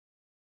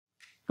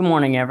Good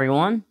morning,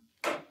 everyone.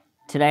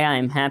 Today I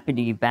am happy to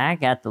be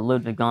back at the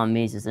Ludwig von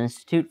Mises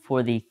Institute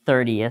for the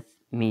 30th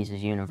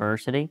Mises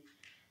University.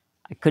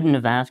 I couldn't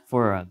have asked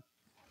for a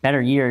better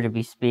year to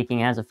be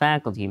speaking as a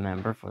faculty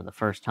member for the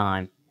first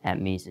time at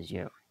Mises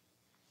U.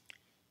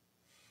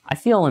 I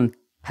feel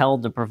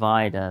impelled to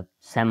provide a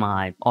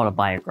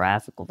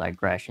semi-autobiographical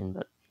digression,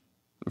 but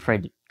I'm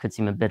afraid it could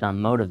seem a bit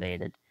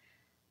unmotivated.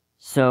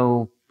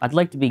 So I'd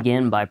like to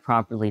begin by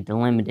properly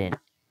delimiting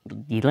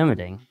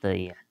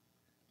the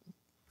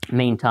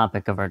main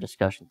topic of our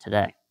discussion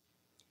today.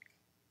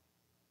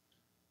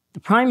 The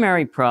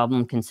primary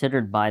problem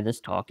considered by this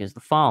talk is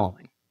the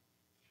following.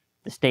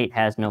 The state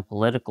has no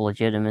political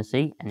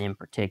legitimacy, and in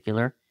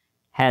particular,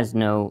 has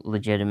no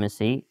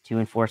legitimacy to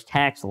enforce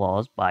tax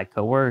laws by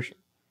coercion.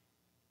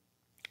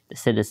 The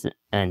citizen,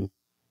 and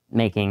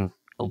making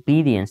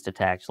obedience to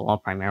tax law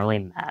primarily a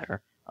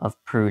matter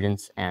of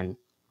prudence and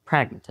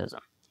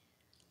pragmatism.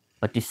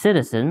 But do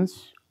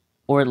citizens,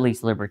 or at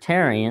least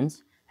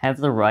libertarians, have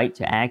the right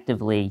to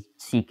actively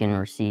seek and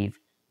receive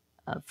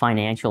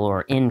financial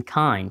or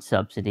in-kind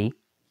subsidy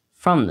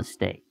from the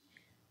state,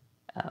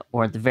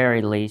 or at the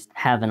very least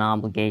have an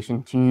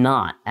obligation to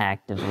not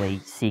actively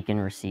seek and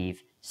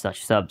receive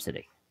such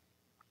subsidy?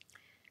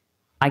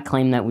 I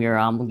claim that we are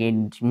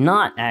obligated to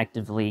not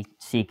actively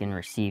seek and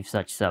receive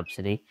such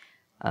subsidy,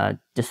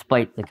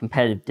 despite the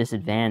competitive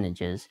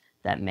disadvantages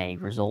that may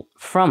result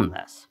from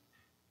this.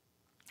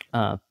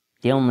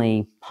 The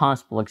only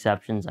possible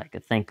exceptions I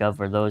could think of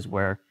are those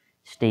where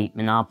state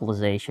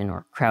monopolization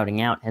or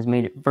crowding out has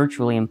made it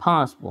virtually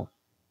impossible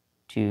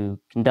to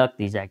conduct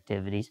these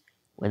activities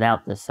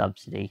without this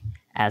subsidy,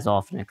 as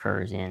often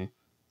occurs in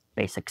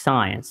basic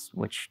science,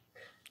 which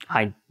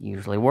I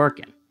usually work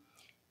in.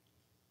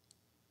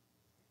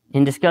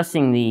 In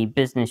discussing the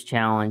business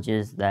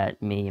challenges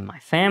that me and my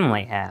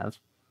family have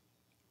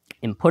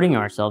in putting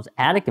ourselves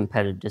at a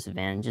competitive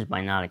disadvantage by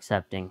not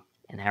accepting,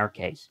 in our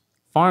case,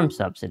 farm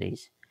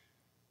subsidies,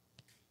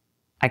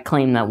 I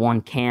claim that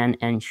one can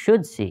and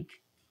should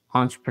seek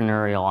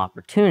entrepreneurial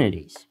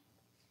opportunities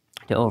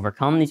to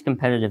overcome these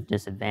competitive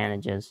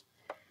disadvantages,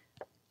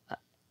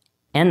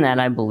 and that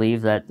I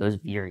believe that those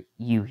of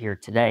you here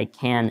today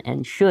can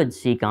and should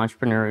seek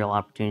entrepreneurial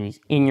opportunities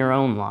in your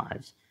own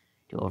lives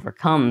to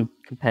overcome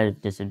competitive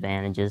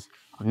disadvantages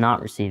of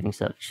not receiving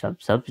such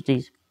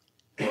subsidies,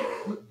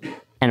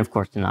 and of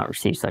course to not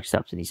receive such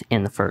subsidies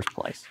in the first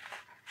place.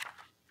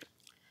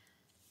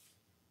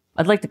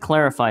 I'd like to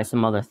clarify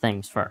some other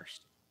things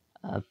first.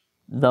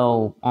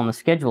 Though on the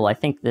schedule, I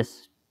think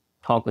this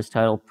talk was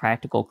titled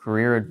Practical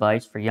Career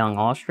Advice for Young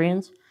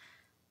Austrians.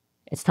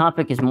 Its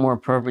topic is more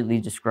appropriately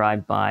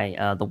described by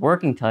the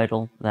working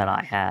title that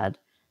I had,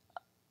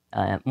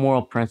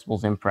 Moral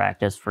Principles in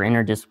Practice for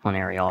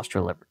Interdisciplinary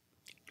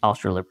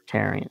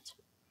Austro-Libertarians.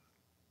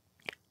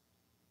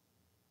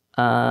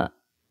 I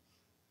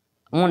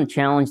want to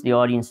challenge the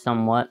audience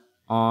somewhat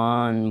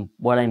on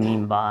what I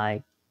mean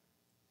by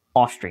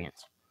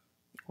Austrians,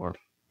 or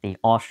the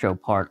Austro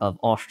part of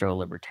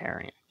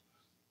Austro-Libertarian.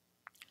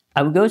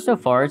 I would go so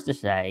far as to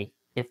say,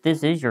 if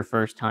this is your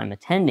first time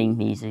attending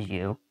Mises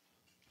U,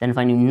 then if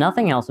I knew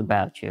nothing else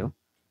about you,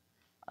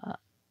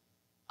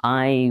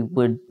 I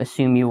would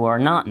assume you are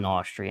not an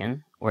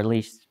Austrian, or at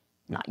least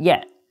not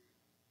yet.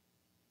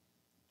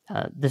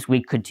 This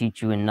week could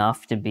teach you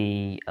enough to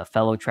be a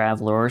fellow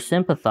traveler or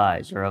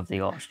sympathizer of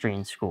the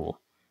Austrian school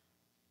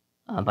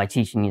by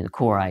teaching you the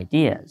core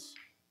ideas.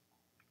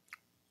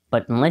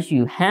 But unless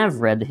you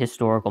have read the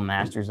historical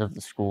masters of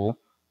the school,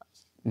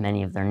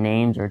 many of their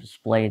names are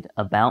displayed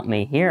about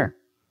me here.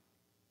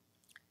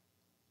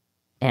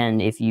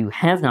 And if you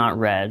have not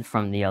read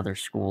from the other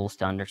schools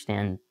to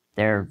understand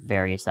their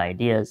various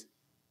ideas,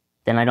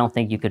 then I don't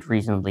think you could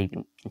reasonably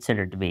be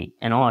considered to be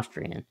an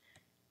Austrian.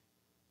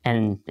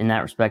 And in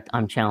that respect,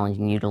 I'm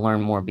challenging you to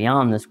learn more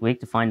beyond this week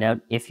to find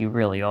out if you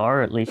really are,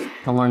 or at least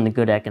to learn the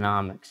good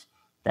economics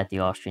that the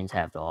Austrians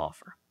have to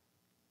offer.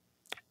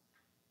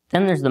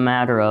 Then there's the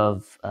matter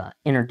of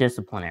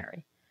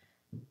interdisciplinary.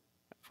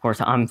 Of course,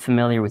 I'm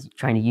familiar with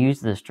trying to use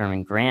this term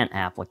in grant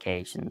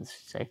applications.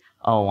 Say,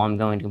 oh, I'm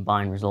going to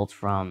combine results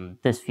from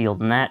this field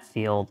and that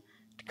field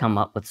to come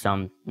up with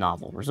some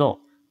novel result.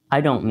 I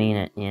don't mean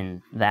it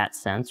in that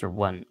sense, or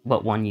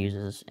what one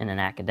uses in an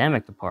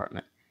academic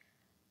department.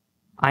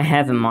 I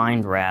have in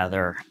mind,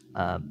 rather,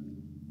 a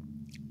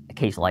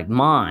case like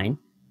mine,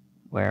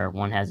 where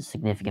one has a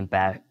significant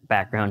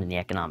background in the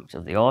economics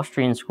of the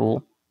Austrian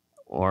school,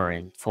 or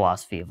in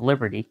philosophy of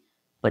liberty,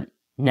 but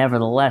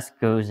nevertheless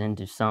goes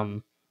into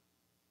some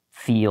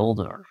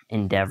field or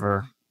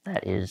endeavor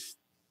that is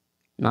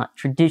not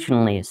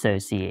traditionally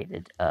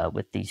associated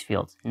with these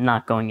fields,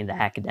 not going into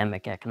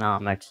academic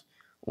economics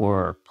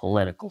or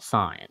political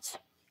science.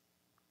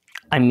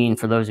 I mean,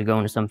 for those who go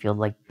into some field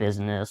like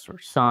business or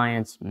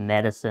science,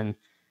 medicine,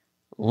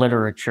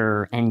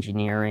 literature,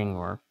 engineering,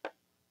 or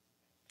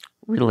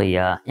really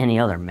any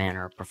other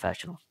manner of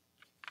professional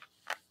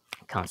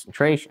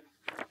concentration.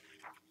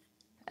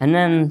 And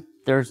then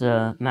there's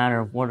a matter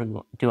of what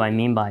do I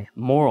mean by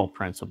moral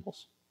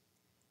principles.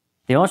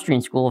 The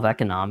Austrian School of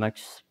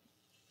Economics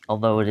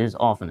although it is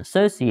often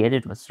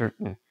associated with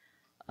certain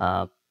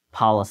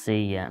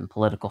policy and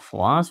political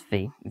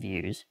philosophy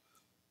views,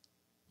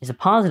 is a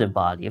positive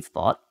body of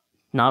thought,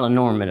 not a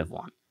normative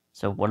one.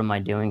 So what am I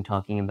doing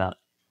talking about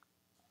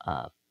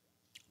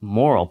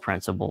moral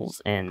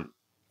principles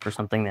for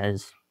something that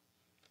is,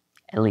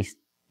 at least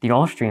the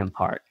Austrian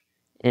part,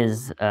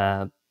 is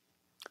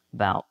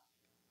about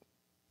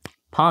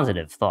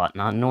positive thought,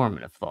 not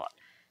normative thought?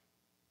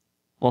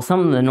 Well, some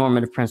of the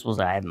normative principles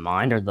I have in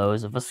mind are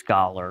those of a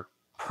scholar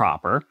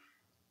proper,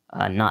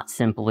 not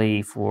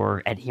simply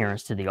for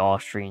adherence to the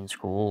Austrian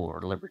school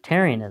or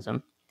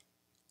libertarianism,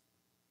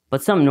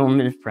 but some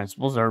normative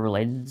principles are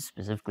related to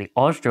specifically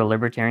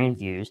Austro-libertarian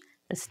views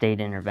that state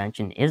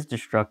intervention is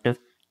destructive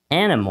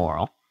and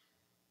immoral,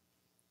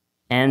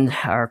 and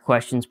our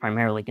questions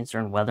primarily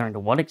concern whether and to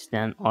what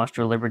extent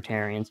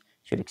Austro-libertarians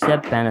should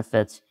accept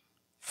benefits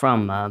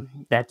from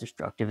that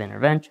destructive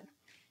intervention,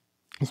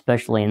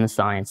 especially in the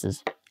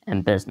sciences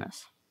and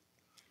business.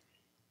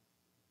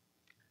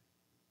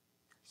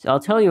 So I'll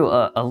tell you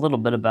a little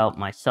bit about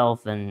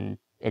myself, and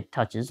it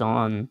touches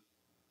on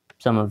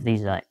some of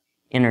these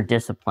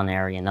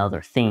interdisciplinary and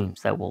other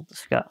themes that we'll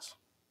discuss.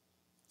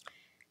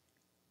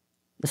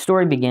 The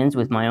story begins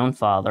with my own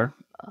father,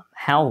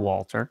 Hal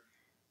Walter,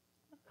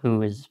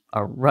 who is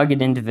a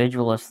rugged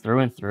individualist through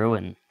and through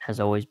and has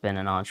always been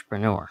an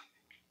entrepreneur.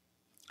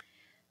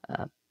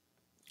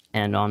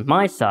 And on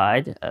my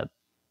side,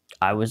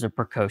 I was a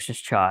precocious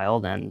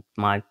child, and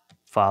my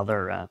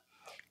father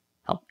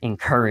helped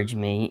encourage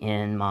me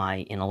in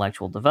my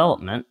intellectual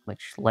development,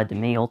 which led to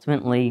me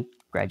ultimately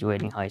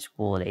graduating high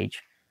school at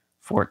age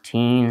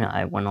 14.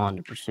 I went on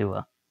to pursue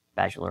a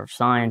Bachelor of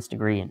Science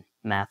degree in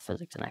Math,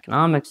 Physics, and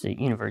Economics at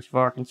University of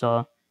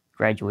Arkansas,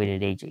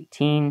 graduated at age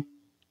 18.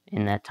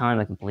 In that time,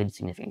 I completed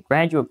significant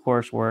graduate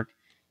coursework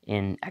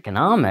in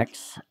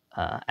economics,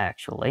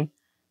 actually,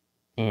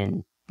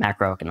 in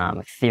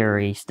macroeconomic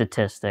theory,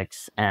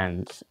 statistics,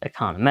 and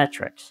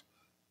econometrics.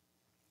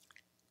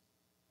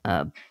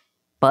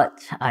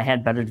 But I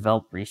had better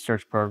developed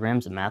research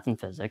programs in math and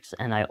physics,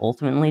 and I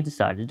ultimately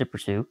decided to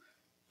pursue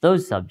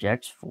those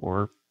subjects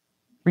for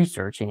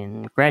research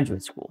in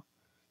graduate school.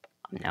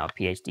 I'm now a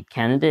PhD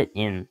candidate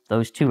in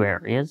those two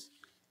areas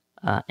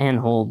and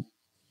hold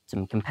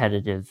some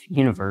competitive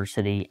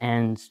university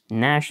and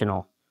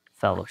national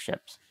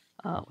fellowships,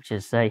 which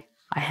is to say,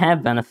 I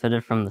have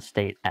benefited from the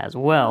state as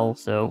well,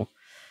 so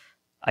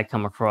I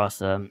come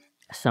across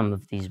some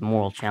of these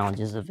moral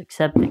challenges of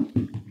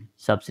accepting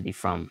subsidy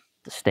from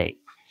the state.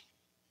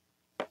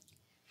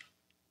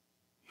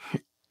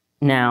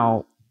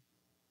 Now,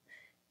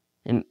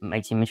 it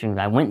might seem interesting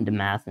that I went into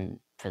math and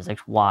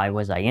physics. Why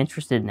was I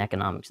interested in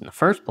economics in the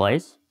first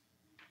place?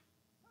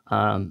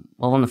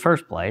 Well, in the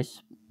first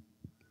place,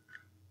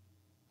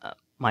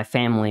 my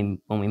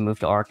family, when we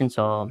moved to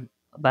Arkansas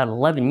about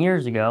 11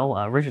 years ago,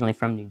 originally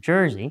from New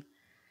Jersey,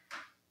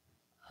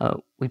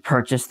 we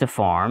purchased a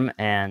farm,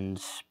 and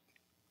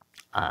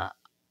I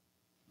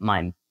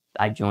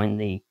joined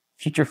the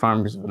Future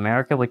Farmers of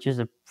America, which is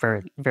a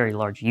very, very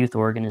large youth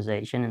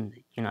organization in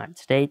the United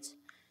States.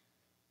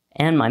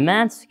 And my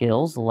math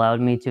skills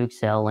allowed me to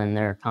excel in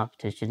their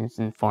competitions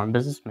in farm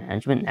business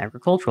management and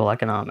agricultural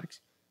economics.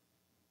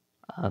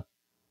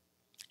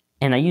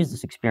 And I use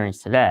this experience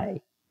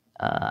today.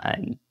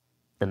 I'm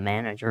the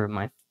manager of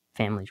my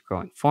family's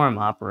growing farm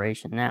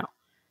operation now.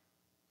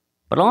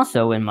 But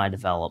also in my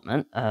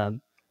development, of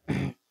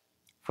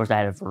course, I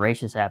had a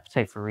voracious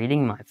appetite for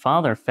reading. My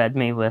father fed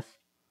me with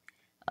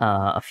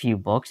a few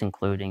books,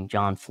 including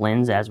John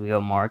Flynn's As We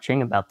Go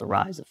Marching, about the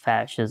rise of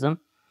fascism,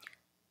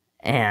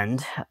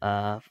 and,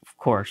 of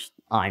course,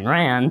 Ayn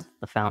Rand,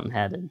 The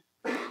Fountainhead, and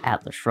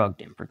Atlas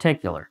Shrugged in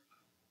particular.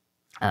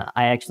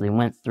 I actually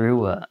went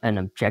through an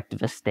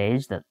objectivist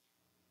stage that,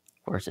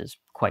 of course, is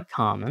quite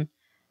common.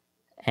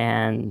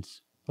 And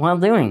while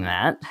doing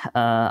that,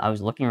 I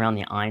was looking around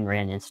the Ayn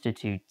Rand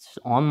Institute's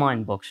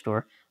online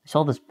bookstore. I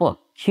saw this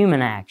book,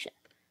 Human Action,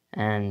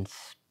 and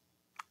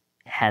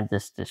it had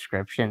this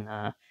description.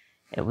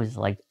 It was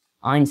like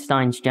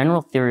Einstein's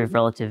general theory of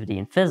relativity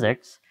in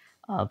physics,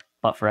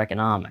 but for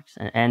economics.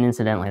 And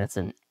incidentally, that's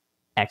an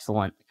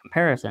excellent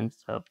comparison.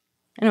 So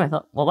anyway, I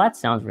thought, well, that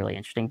sounds really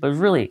interesting, but it's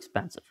really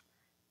expensive.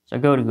 So I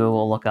go to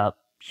Google, look up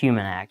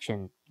Human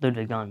Action,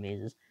 Ludwig von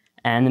Mises,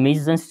 and the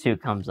Mises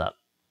Institute comes up.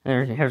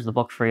 Here's the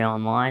book free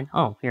online.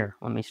 Oh, here,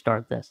 let me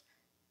start this.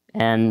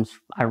 And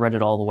I read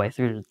it all the way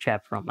through to the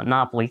chapter on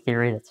monopoly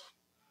theory. That's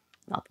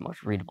not the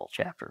most readable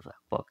chapter of that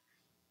book.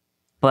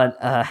 But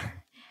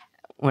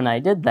when I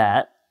did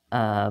that,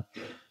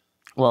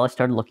 well, I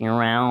started looking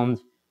around.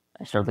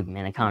 I started looking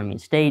at economy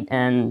and state,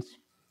 and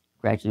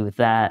gradually with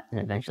that,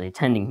 and eventually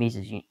attending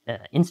Mises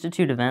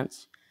Institute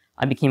events,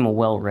 I became a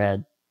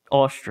well-read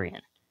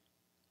Austrian.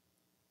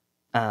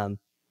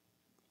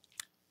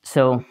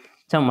 So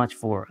much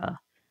for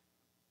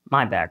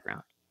my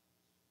background.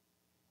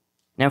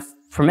 Now,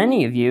 for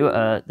many of you,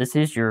 this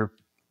is your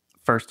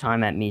first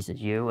time at Mises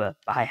U.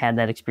 I had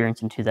that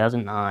experience in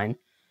 2009,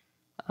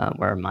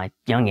 where my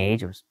young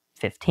age, I was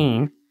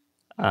 15,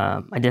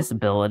 my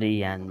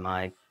disability and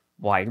my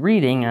wide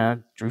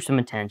reading drew some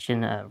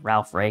attention.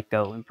 Ralph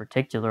Raico, in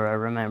particular, I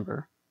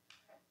remember.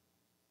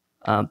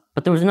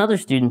 But there was another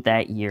student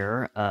that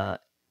year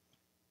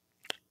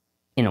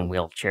in a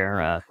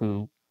wheelchair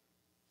who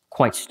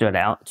quite stood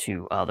out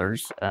to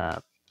others.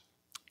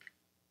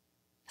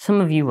 Some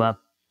of you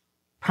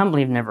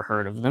probably have never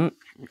heard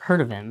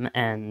of him,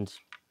 and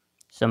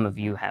some of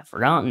you have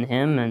forgotten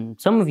him, and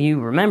some of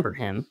you remember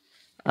him.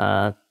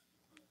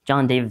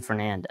 John David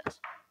Fernandez.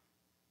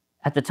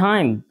 At the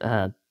time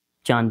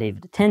John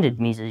David attended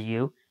Mises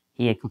U,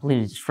 he had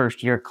completed his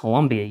first year at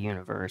Columbia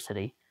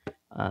University,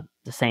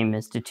 the same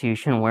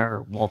institution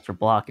where Walter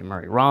Block and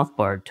Murray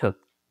Rothbard took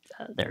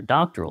their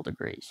doctoral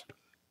degrees.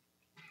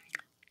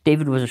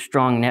 David was a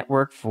strong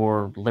networker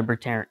for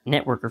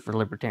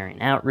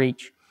libertarian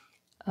outreach.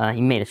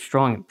 He made a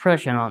strong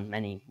impression on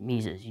many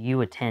Mises U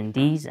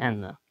attendees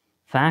and the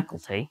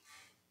faculty.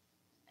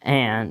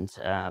 And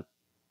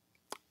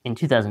in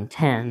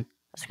 2010,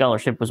 a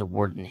scholarship was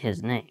awarded in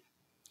his name.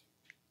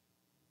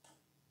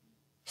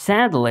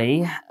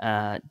 Sadly,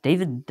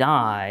 David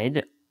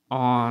died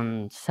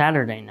on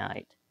Saturday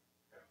night,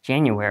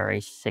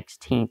 January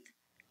 16th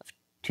of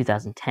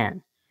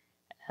 2010.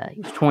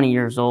 He was 20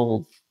 years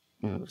old,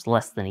 and it was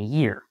less than a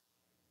year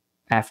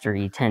after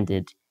he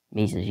attended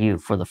Mises U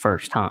for the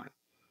first time.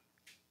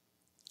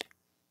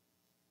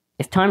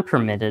 If time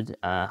permitted,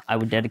 I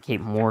would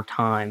dedicate more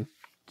time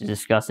to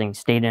discussing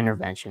state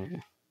intervention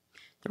in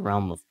the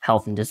realm of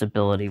health and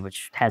disability,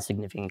 which has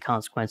significant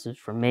consequences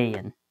for me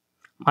and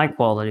my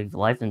quality of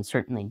life, and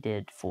certainly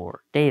did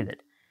for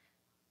David.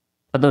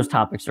 But those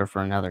topics are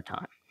for another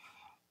time.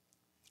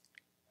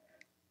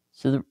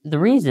 So the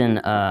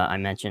reason I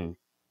mentioned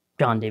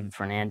John David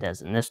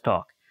Fernandez in this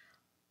talk,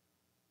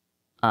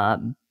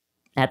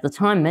 at the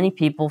time, many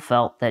people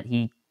felt that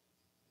he,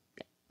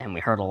 and we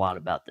heard a lot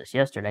about this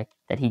yesterday,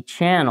 that he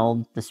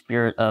channeled the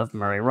spirit of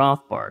Murray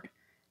Rothbard.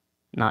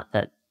 Not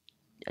that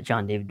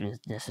John David was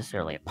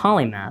necessarily a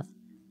polymath,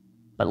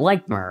 but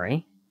like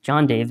Murray,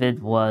 John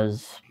David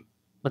was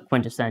the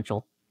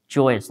quintessential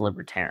joyous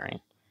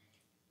libertarian.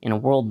 In a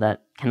world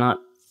that cannot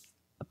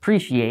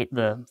appreciate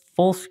the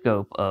full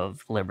scope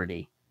of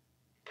liberty,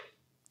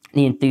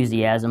 the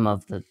enthusiasm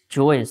of the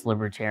joyous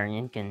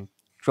libertarian can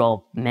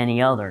draw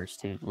many others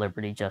to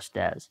liberty, just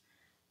as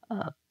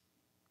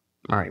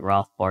Murray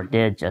Rothbard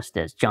did, just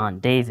as John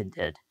David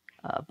did,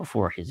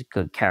 before his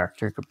good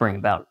character could bring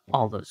about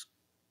all those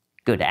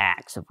good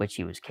acts of which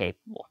he was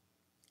capable.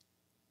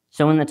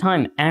 So in the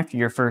time after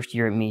your first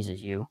year at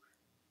Mises U,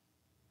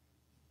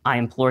 I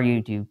implore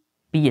you to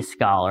be a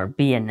scholar,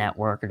 be a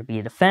networker, to be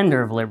a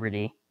defender of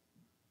liberty,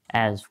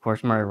 as, of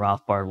course, Murray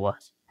Rothbard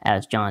was,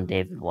 as John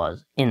David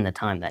was in the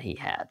time that he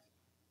had.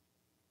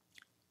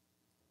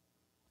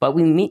 But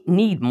we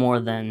need more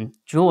than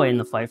joy in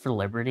the fight for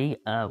liberty.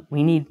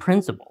 We need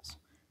principles.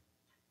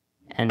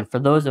 And for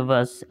those of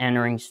us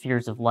entering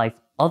spheres of life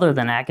other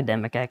than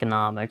academic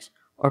economics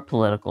or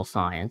political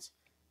science,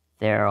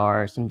 there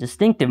are some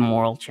distinctive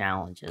moral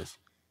challenges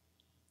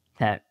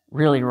that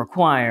really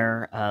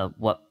require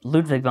what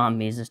Ludwig von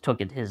Mises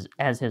took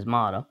as his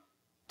motto,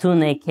 "Tu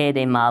ne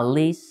cede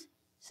malis,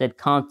 sed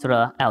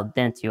contra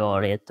audentio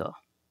reto."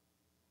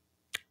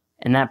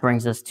 And that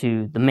brings us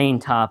to the main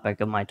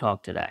topic of my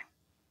talk today.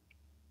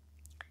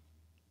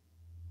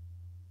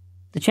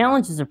 The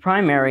challenges of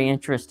primary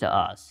interest to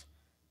us,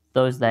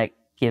 those that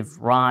give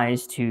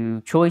rise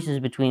to choices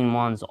between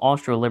one's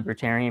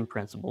Austro-libertarian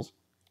principles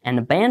and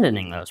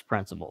abandoning those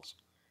principles,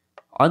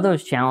 are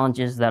those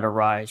challenges that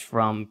arise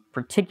from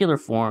particular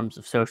forms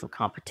of social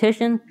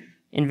competition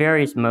in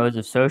various modes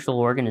of social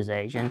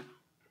organization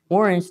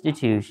or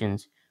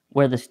institutions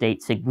where the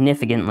state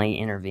significantly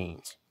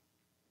intervenes.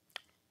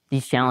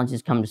 These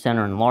challenges come to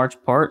center in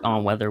large part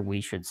on whether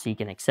we should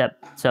seek and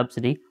accept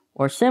subsidy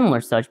or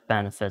similar such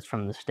benefits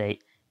from the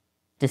state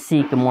to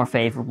seek a more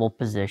favorable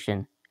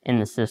position in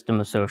the system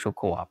of social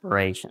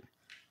cooperation.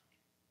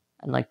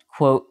 I'd like to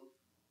quote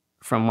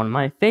from one of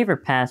my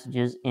favorite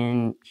passages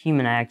in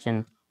Human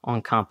Action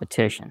on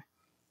Competition.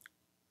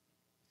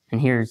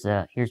 And here's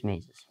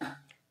Mises.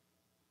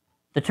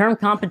 "The term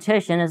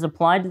competition, as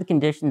applied to the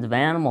conditions of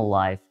animal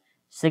life,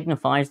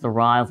 signifies the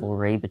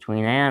rivalry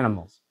between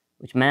animals,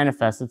 which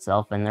manifests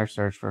itself in their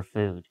search for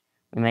food.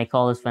 We may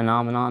call this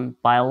phenomenon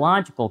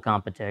biological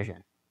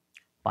competition.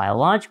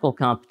 Biological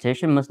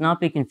competition must not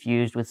be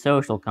confused with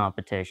social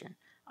competition,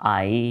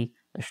 i.e.,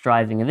 the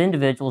striving of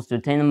individuals to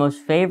attain the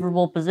most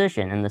favorable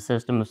position in the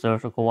system of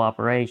social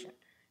cooperation.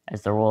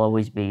 As there will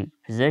always be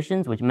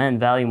positions which men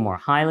value more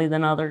highly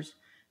than others,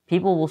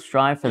 people will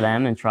strive for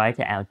them and try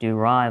to outdo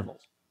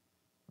rivals.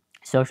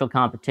 Social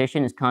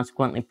competition is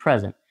consequently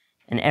present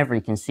in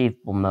every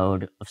conceivable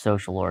mode of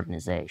social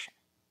organization."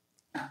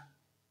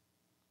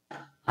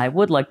 I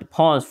would like to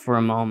pause for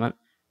a moment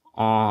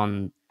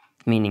on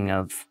the meaning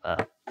of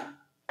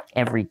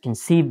every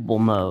conceivable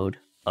mode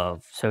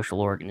of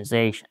social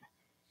organization.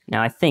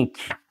 Now, I think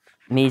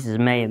Mises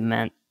may have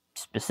meant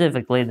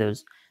specifically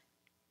those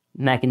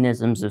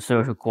mechanisms of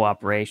social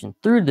cooperation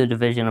through the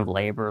division of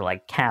labor,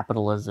 like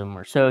capitalism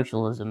or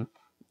socialism,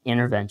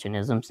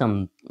 interventionism,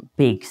 some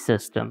big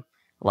system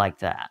like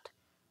that.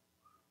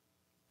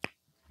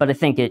 But I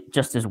think it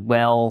just as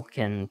well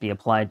can be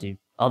applied to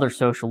other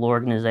social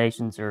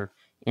organizations or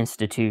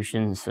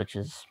institutions, such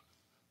as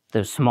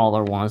those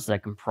smaller ones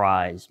that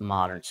comprise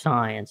modern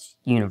science,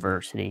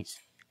 universities,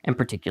 and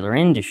particular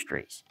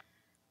industries.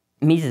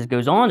 Mises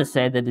goes on to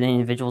say that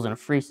individuals in a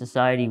free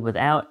society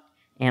without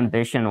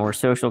ambition or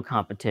social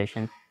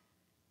competition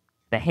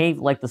behave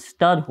like the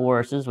stud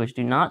horses which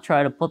do not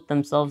try to put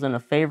themselves in a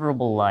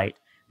favorable light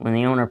when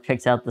the owner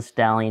picks out the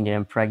stallion to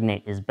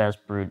impregnate his best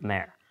brood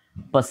mare.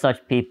 But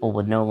such people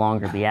would no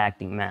longer be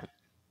acting men.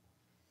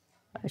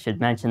 I should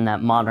mention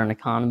that modern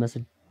economists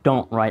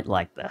don't write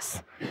like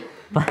this.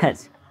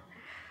 But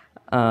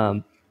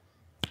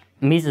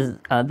Mises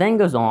then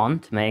goes on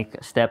to make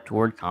a step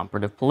toward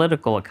comparative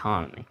political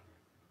economy.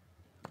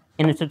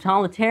 In a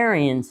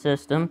totalitarian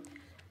system,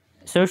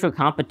 social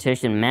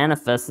competition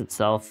manifests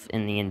itself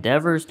in the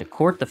endeavors to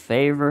court the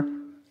favor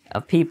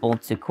of people,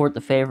 to court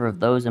the favor of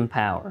those in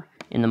power.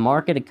 In the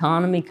market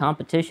economy,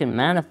 competition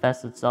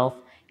manifests itself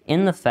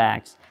in the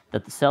facts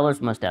that the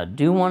sellers must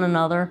outdo one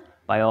another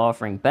by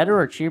offering better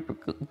or cheaper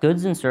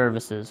goods and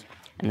services,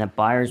 and that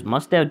buyers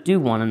must outdo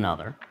one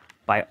another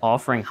by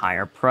offering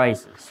higher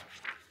prices.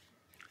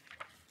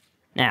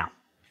 Now,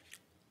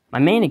 my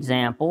main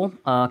example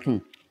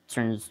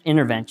concerns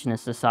interventionist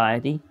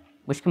society,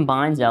 which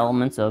combines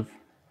elements of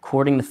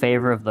courting the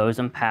favor of those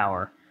in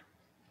power,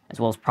 as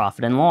well as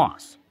profit and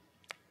loss.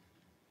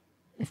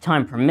 If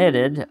time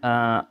permitted,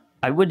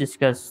 I would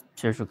discuss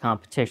social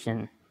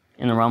competition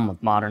in the realm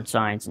of modern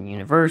science and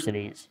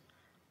universities.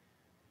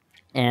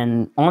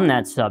 And on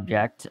that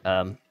subject,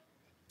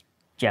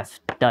 Jeff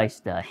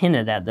Deist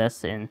hinted at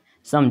this in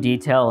some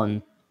detail,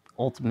 and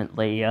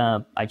ultimately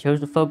I chose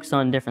to focus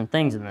on different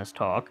things in this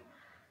talk.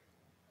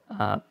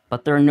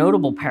 But there are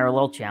notable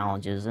parallel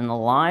challenges in the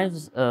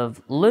lives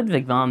of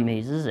Ludwig von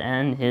Mises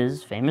and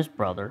his famous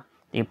brother,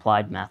 the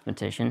applied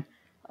mathematician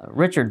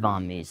Richard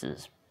von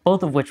Mises,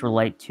 both of which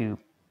relate to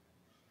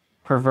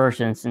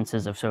perverse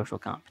instances of social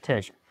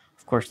competition.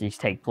 Of course, these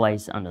take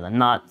place under the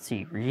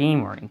Nazi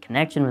regime or in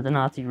connection with the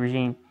Nazi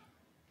regime,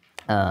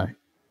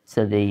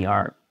 so they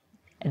are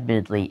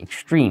admittedly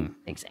extreme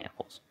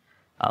examples,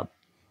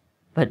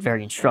 but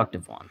very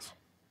instructive ones.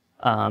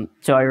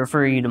 So I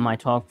refer you to my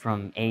talk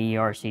from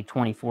AERC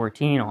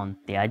 2014 on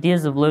the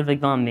ideas of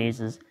Ludwig von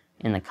Mises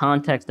in the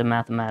context of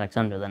mathematics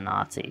under the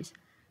Nazis.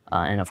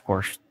 And of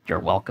course, you're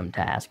welcome to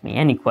ask me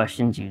any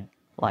questions you'd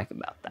like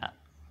about that.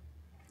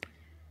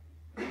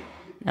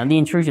 Now, the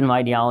intrusion of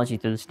ideology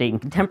through the state in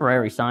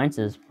contemporary science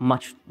is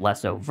much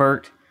less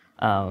overt,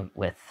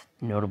 with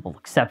notable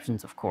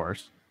exceptions, of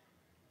course.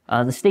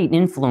 The state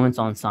influence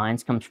on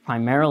science comes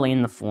primarily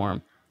in the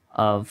form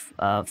of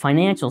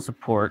financial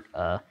support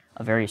of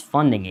various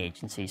funding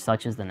agencies,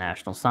 such as the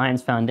National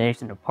Science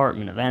Foundation,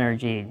 Department of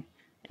Energy,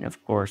 and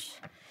of course,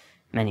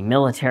 many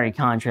military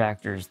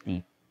contractors,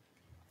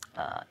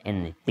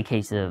 in the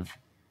case of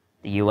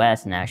the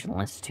U.S.,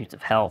 National Institutes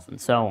of Health, and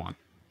so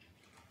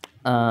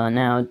on.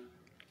 Now,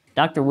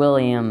 Dr.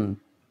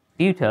 William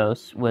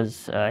Butos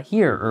was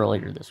here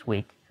earlier this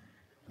week,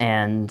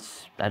 and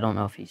I don't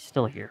know if he's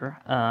still here,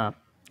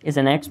 is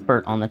an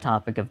expert on the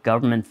topic of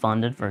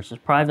government-funded versus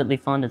privately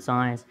funded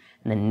science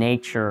and the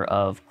nature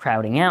of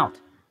crowding out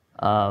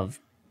of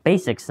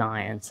basic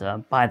science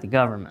by the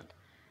government.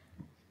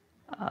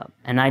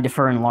 And I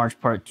defer in large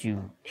part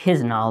to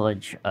his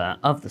knowledge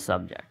of the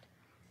subject.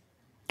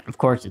 Of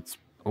course, it's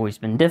always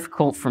been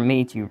difficult for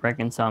me to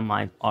reconcile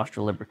my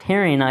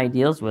Austro-libertarian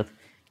ideals with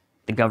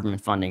the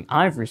government funding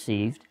I've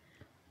received,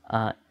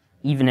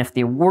 even if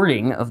the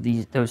awarding of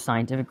those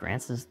scientific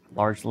grants is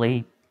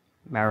largely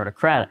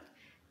meritocratic.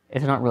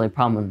 It's not really a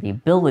problem of the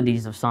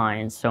abilities of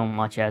science so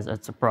much as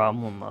it's a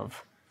problem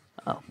of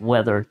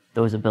whether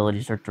those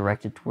abilities are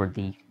directed toward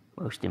the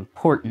most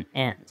important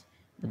ends.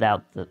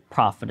 Without the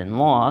profit and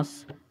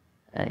loss,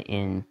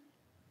 in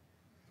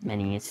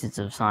many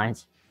instances of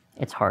science,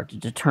 it's hard to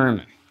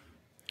determine.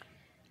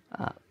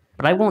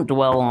 But I won't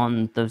dwell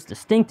on those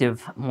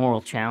distinctive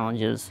moral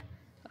challenges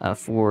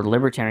for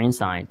libertarian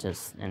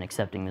scientists in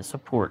accepting the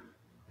support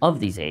of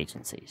these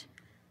agencies.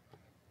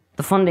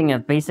 The funding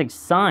of basic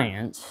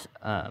science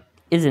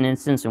is an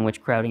instance in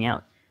which crowding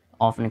out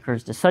often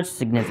occurs to such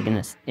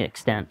significant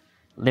extent,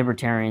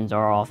 libertarians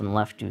are often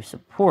left to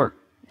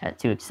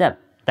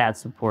accept that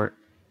support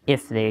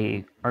if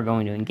they are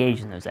going to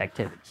engage in those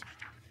activities.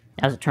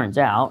 As it turns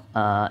out,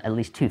 at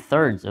least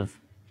 2/3 of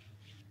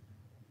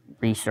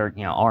research,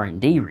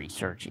 R&D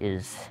research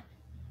is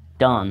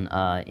done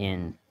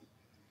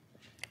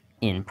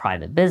in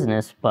private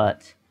business,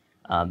 but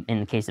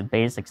in the case of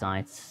basic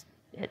science,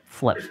 it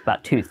flips.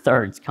 About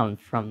 2/3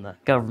 comes from the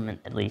government,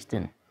 at least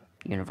in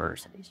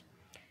universities.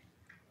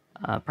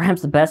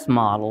 Perhaps the best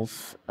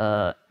models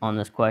on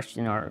this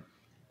question are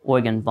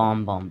Eugen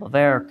von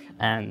Böhm-Bawerk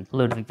and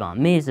Ludwig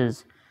von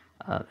Mises,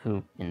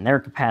 who, in their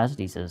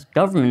capacities as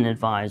government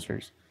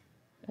advisors,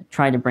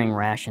 try to bring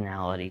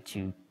rationality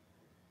to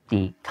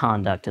the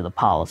conduct of the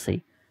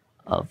policy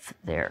of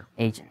their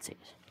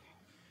agencies.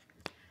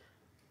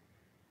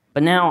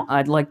 But now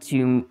I'd like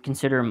to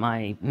consider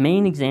my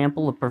main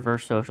example of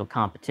perverse social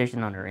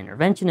competition under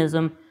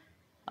interventionism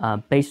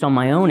based on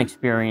my own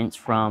experience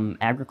from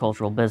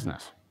agricultural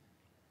business.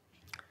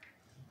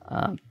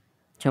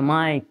 So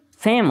my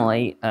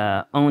family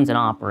owns and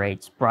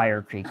operates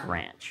Briar Creek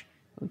Ranch,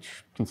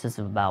 which consists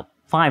of about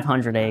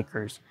 500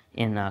 acres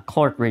in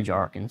Clark Ridge,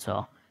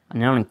 Arkansas, an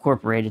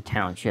unincorporated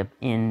township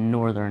in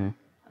northern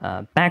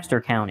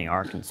Baxter County,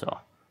 Arkansas.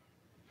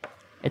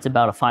 It's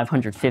about a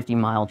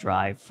 550-mile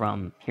drive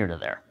from here to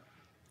there.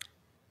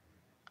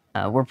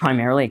 We're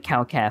primarily a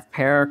cow-calf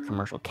pair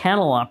commercial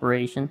cattle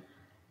operation,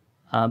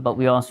 but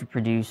we also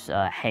produce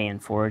hay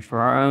and forage for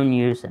our own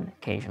use and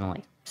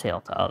occasionally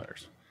sale to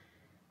others.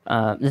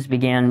 This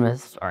began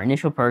with our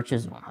initial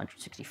purchase of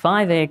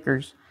 165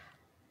 acres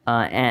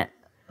at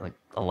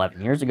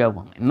 11 years ago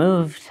when we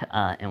moved,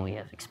 and we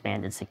have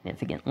expanded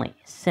significantly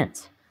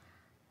since.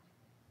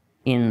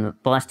 In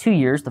the last 2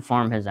 years, the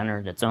farm has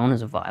entered its own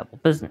as a viable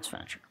business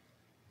venture.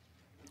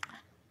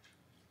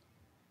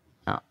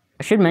 Now,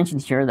 I should mention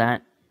here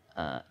that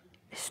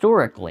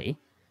historically,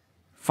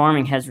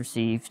 farming has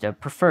received a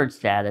preferred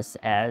status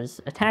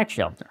as a tax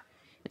shelter.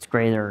 Its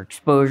greater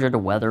exposure to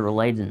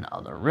weather-related and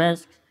other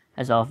risks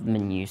has often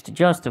been used to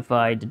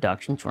justify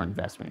deductions for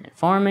investment in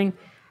farming,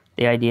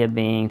 the idea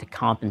being to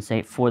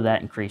compensate for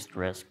that increased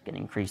risk and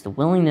increase the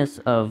willingness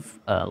of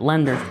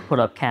lenders to put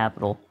up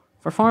capital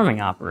for farming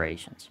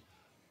operations.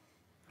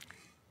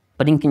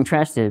 But in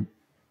contrast to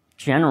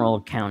general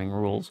accounting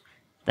rules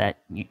that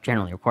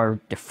generally require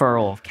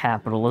deferral of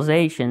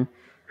capitalization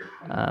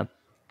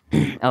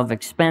of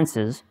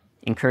expenses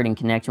incurred in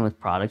connection with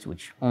products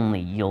which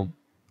only yield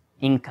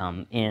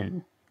income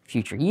in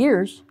future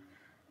years,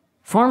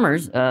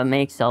 farmers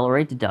may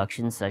accelerate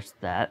deductions such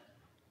that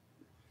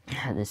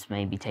this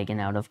may be taken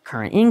out of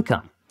current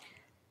income.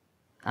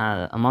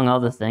 Among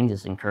other things,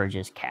 this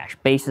encourages cash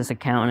basis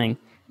accounting,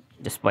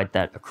 despite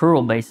that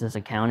accrual basis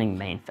accounting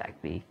may in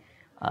fact be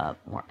a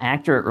more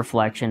accurate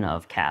reflection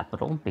of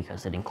capital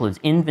because it includes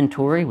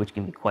inventory, which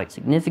can be quite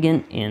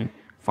significant in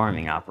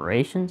farming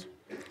operations.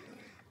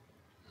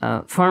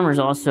 Farmers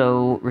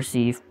also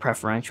receive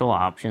preferential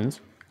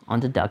options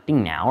on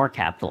deducting now or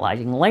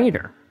capitalizing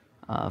later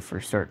for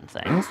certain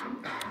things,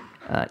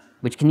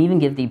 which can even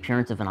give the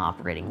appearance of an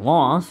operating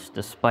loss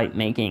despite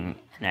making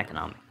an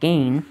economic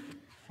gain,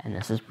 and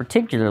this is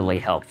particularly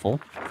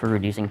helpful for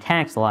reducing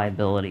tax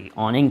liability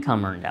on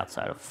income earned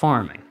outside of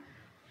farming.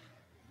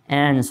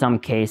 And in some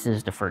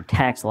cases, deferred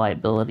tax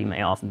liability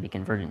may often be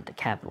converted into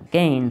capital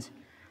gains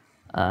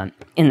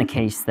in the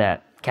case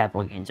that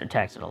capital gains are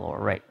taxed at a lower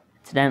rate.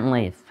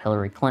 Incidentally, if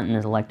Hillary Clinton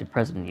is elected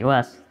president of the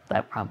U.S.,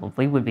 that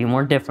probably would be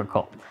more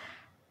difficult,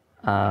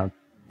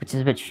 which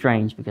is a bit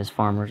strange because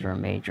farmers are a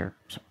major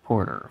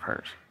supporter of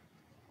hers.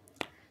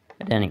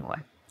 But anyway,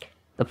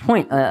 the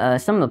point,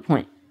 some of the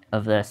point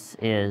of this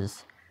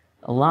is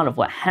a lot of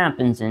what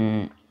happens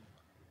in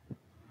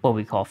what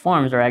we call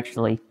farms are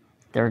actually,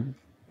 they're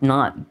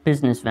not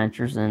business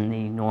ventures in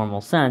the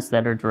normal sense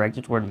that are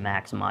directed toward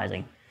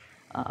maximizing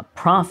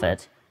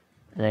profit.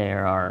 They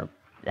are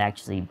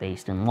actually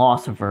based in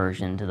loss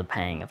aversion to the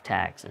paying of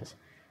taxes.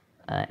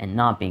 And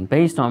not being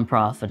based on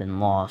profit and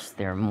loss,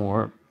 they're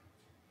more,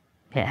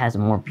 it has a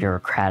more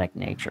bureaucratic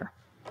nature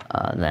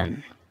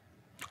than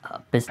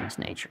business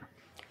nature.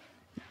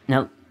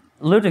 Now,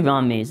 Ludwig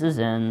von Mises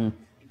and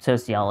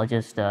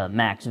sociologist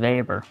Max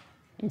Weber,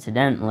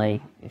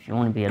 incidentally, if you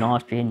want to be an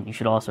Austrian, you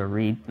should also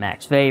read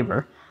Max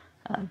Weber,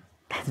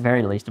 at the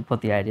very least to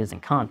put the ideas in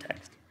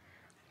context.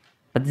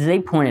 But as they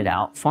pointed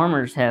out,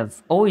 farmers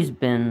have always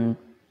been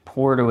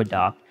poor to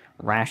adopt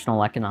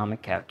rational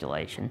economic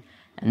calculation,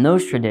 and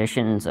those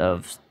traditions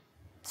of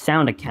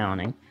sound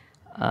accounting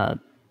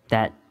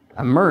that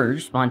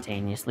emerged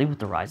spontaneously with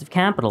the rise of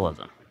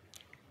capitalism.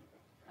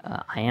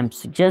 I am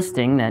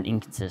suggesting that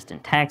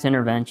inconsistent tax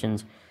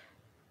interventions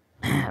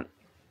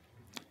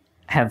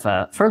have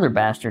further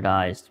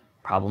bastardized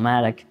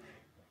problematic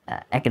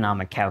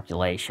economic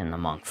calculation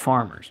among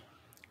farmers.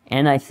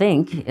 And I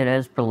think it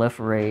has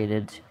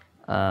proliferated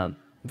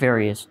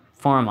various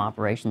farm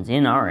operations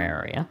in our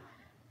area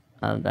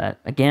that,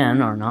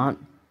 again, are not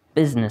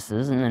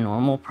businesses in the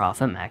normal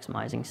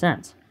profit-maximizing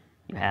sense.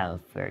 You have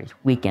various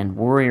weekend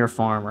warrior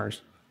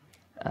farmers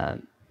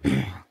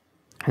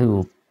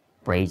who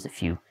raise a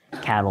few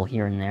cattle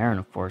here and there and,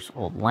 of course,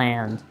 hold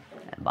land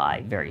and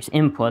buy various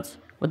inputs.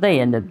 What they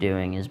end up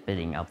doing is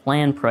bidding up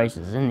land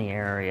prices in the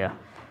area.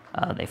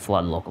 They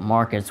flood local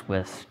markets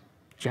with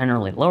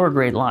generally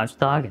lower-grade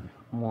livestock, and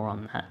more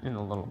on that in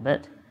a little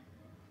bit.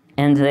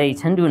 And they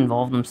tend to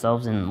involve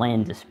themselves in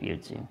land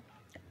disputes.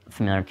 A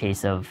familiar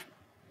case of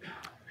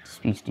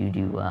disputes due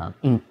to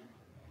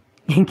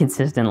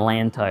inconsistent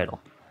land title.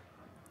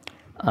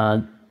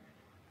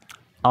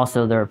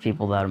 Also, there are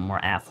people that are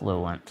more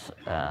affluent,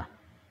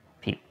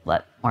 people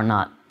that are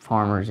not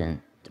farmers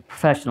in the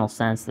professional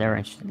sense. They're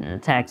interested in the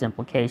tax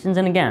implications,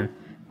 and again,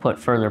 put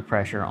further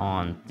pressure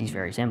on these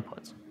various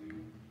inputs.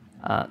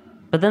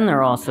 But then there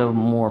are also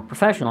more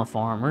professional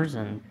farmers,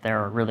 and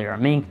they're really our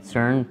main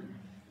concern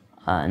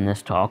in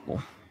this talk.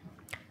 We'll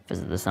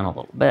visit this in a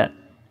little bit.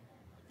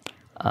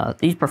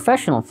 These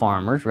professional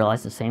farmers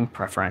realize the same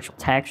preferential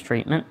tax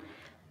treatment,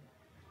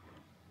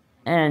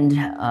 and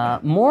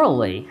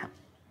morally,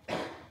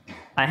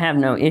 I have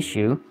no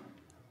issue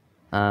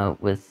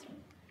with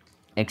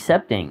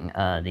accepting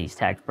these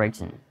tax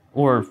breaks,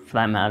 or for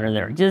that matter,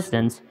 their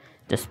existence,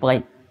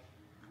 despite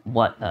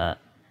what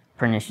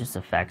pernicious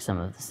effects some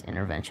of this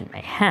intervention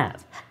may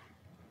have.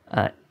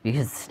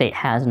 Because the state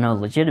has no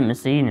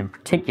legitimacy, and in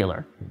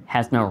particular,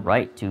 has no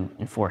right to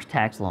enforce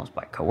tax laws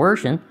by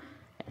coercion,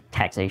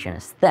 taxation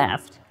is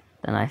theft,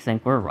 then I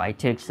think we're right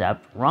to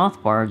accept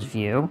Rothbard's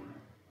view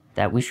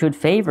that we should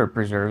favor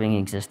preserving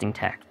existing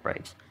tax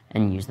breaks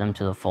and use them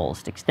to the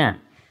fullest extent.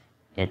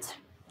 It's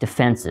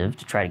defensive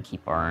to try to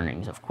keep our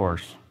earnings, of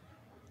course.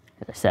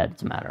 As I said,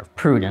 it's a matter of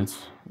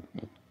prudence.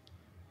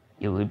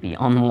 It would be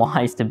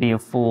unwise to be a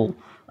fool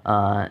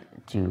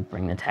to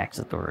bring the tax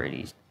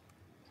authorities,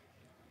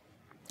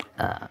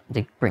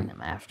 to bring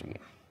them after you.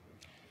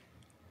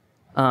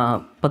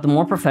 But the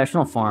more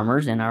professional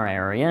farmers in our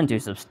area, and to a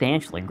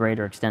substantially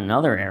greater extent in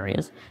other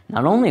areas,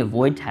 not only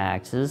avoid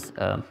taxes,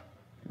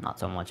 not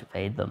so much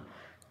evade them,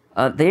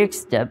 they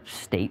accept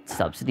state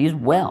subsidies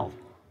well.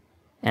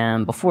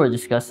 And before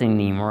discussing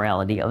the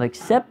morality of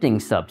accepting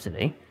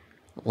subsidy,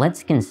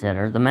 let's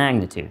consider the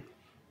magnitude.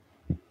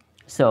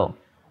 So,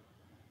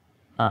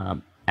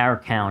 our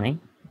county,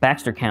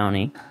 Baxter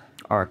County,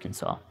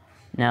 Arkansas.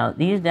 Now,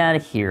 these data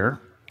here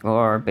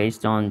are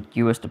based on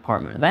U.S.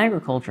 Department of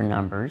Agriculture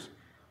numbers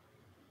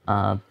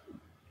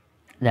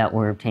that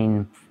were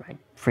obtained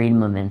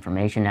Freedom of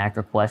Information Act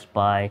request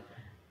by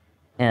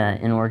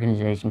an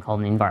organization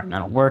called the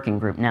Environmental Working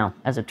Group. Now,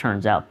 as it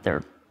turns out,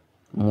 they're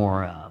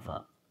more of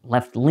a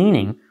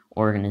left-leaning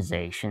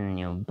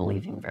organization,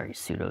 believing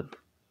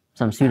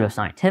some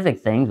pseudo-scientific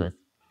things with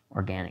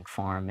organic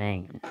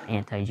farming and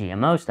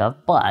anti-GMO stuff,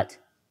 but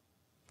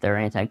their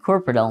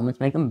anti-corporate elements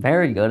make them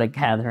very good at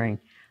gathering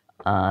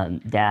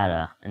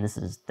data, and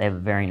they have a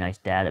very nice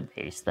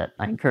database that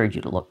I encourage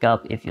you to look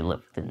up if you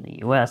live within the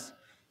U.S.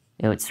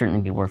 It would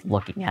certainly be worth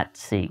looking at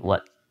to see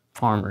what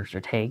farmers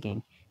are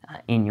taking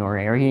in your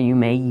area. You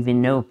may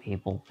even know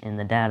people in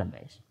the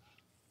database.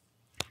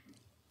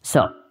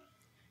 So,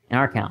 in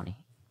our county,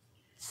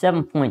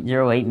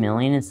 $7.08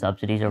 million in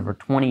subsidies over a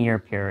 20-year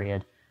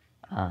period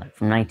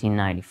from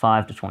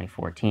 1995 to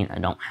 2014. I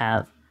don't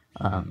have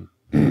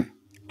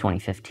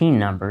 2015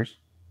 numbers.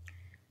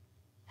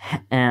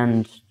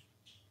 And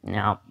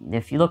now,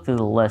 if you look through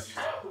the list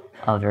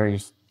of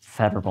various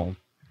federal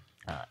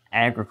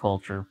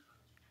agriculture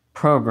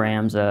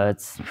programs,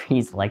 it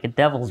reads like a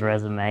devil's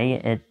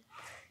resume.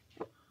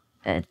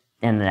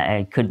 And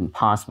I couldn't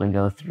possibly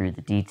go through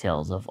the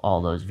details of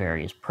all those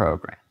various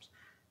programs.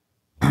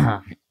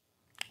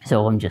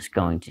 So I'm just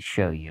going to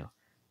show you.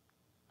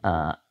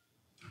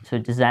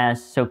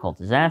 So-called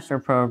disaster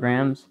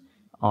programs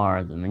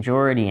are the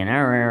majority in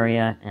our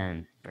area,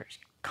 and there's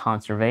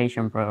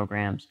conservation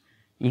programs.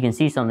 You can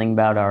see something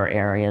about our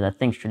area that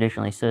things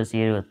traditionally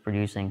associated with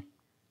producing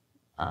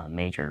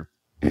major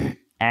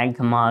ag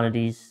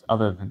commodities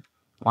other than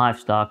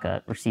livestock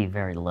receive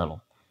very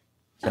little.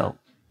 So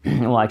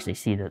we'll actually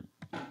see that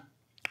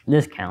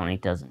this county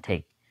doesn't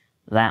take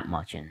that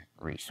much in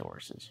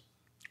resources.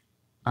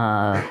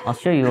 I'll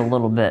show you a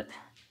little bit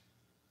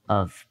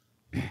of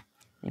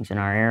things in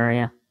our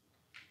area.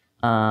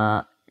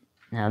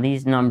 Now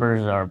these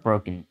numbers are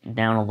broken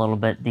down a little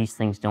bit. These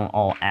things don't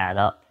all add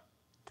up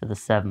to the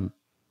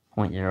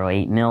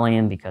 7.08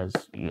 million because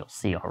you'll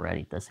see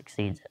already this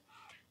exceeds it.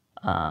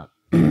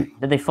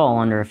 But they fall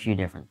under a few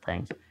different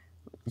things.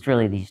 It's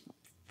really these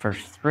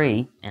first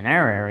three in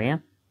our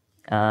area,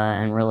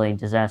 and really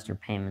disaster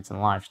payments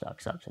and livestock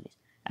subsidies.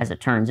 As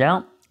it turns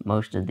out,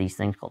 most of these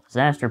things called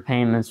disaster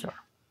payments are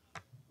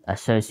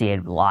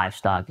associated with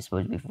livestock. It's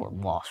supposed to be for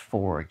lost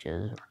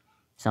forages or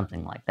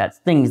something like that. It's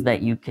things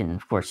that you can,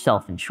 of course,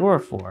 self-insure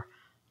for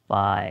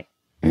by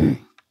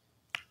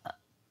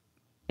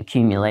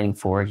accumulating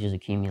forages,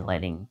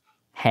 accumulating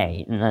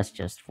hay, and that's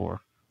just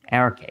for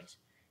our case.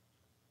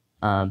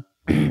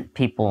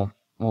 People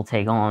will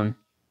take on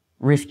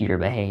riskier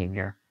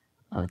behavior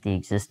with the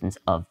existence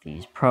of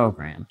these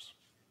programs.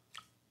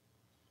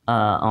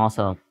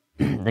 Also,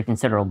 the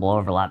considerable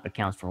overlap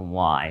accounts for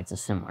why it's a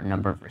similar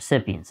number of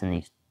recipients in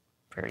these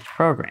various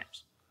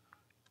programs.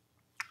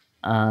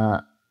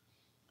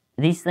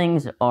 These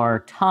things are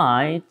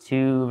tied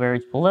to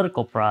various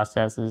political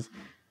processes,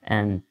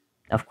 and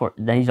of course,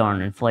 these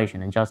aren't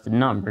inflation-adjusted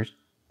numbers,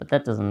 but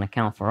that doesn't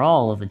account for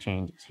all of the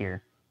changes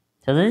here.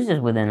 So this is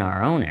just within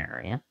our own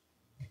area.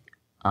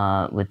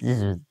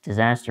 This is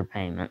disaster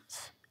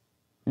payments.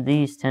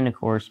 These tend to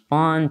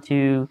correspond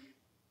to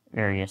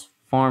various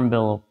Farm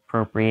Bill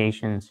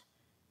appropriations,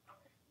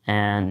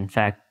 and in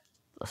fact,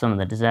 some of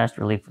the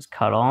disaster relief was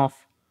cut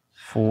off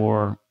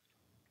for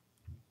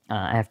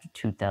after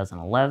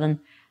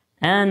 2011,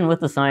 and with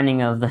the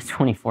signing of the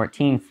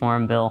 2014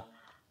 Farm Bill,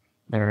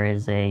 there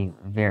is a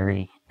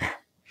very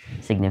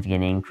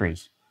significant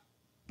increase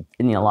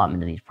in the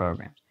allotment of these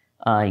programs.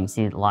 You can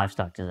see the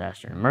livestock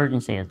disaster and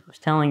emergency, as I was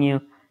telling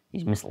you.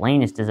 These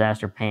miscellaneous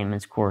disaster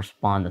payments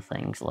correspond to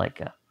things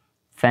like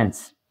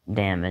fence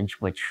damage,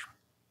 which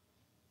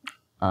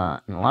in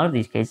a lot of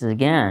these cases,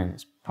 again,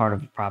 is part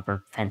of a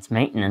proper fence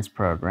maintenance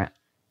program.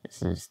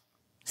 This is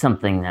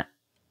something that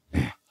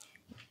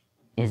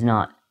is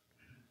not,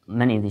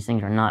 many of these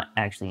things are not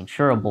actually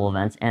insurable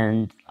events,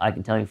 and I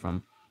can tell you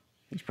from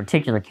these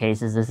particular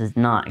cases, this is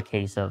not a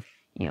case of,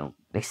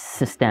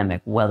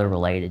 systemic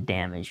weather-related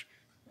damage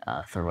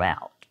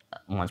throughout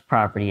one's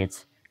property.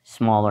 It's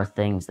smaller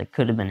things that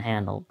could have been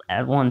handled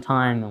at one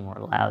time and were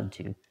allowed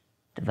to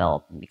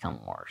develop and become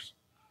worse.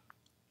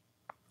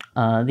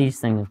 These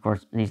things, of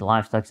course, these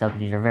livestock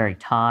subsidies are very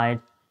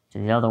tied to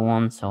the other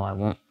ones, so I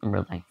won't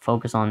really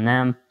focus on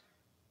them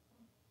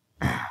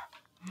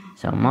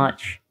so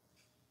much.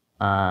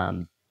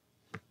 And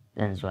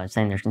so I was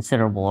saying there's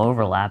considerable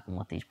overlap in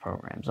what these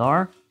programs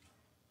are.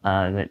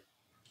 But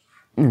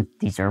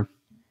these are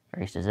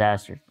various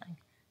disasters. Like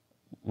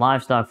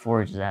livestock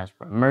forage disaster,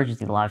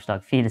 emergency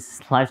livestock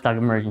fetus, livestock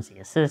emergency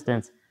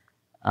assistance.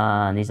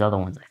 These other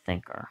ones I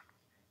think are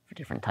for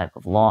different type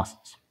of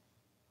losses.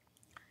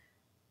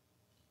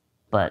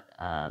 But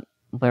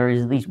there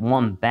is at least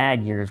one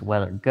bad year as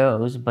weather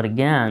goes. But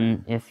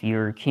again, if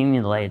you're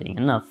accumulating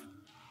enough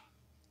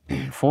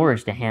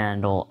forage to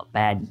handle a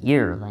bad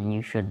year, then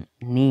you shouldn't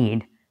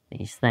need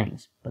these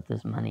things. But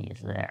this money is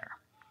there.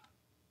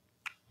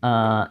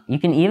 You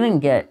can even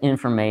get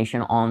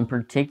information on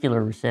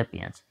particular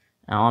recipients.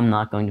 Now, I'm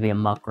not going to be a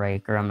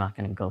muckraker. I'm not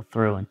going to go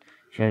through and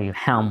show you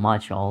how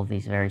much all of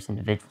these various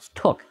individuals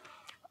took.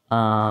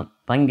 But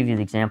I can give you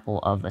the example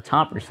of the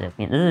top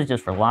recipient. This is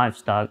just for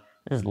livestock.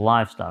 This is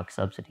livestock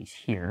subsidies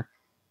here.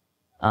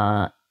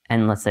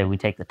 And let's say we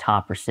take the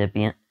top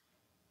recipient,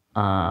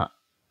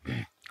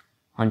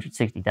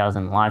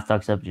 160,000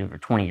 livestock subsidies over a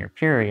 20-year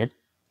period.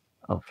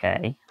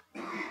 Okay.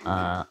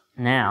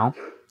 Now,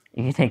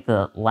 if you take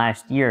the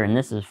last year, and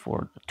this is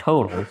for the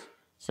totals,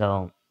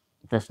 so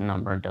this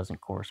number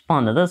doesn't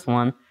correspond to this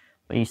one,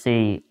 but you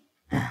see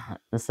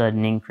the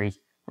sudden increase,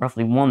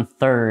 roughly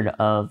 1/3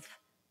 of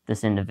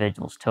this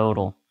individual's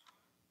total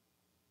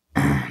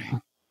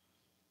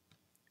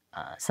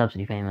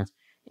subsidy payments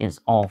is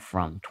all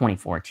from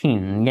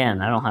 2014. And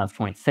again, I don't have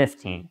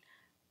 2015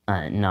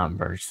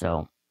 numbers,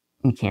 so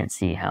you can't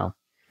see how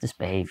this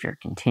behavior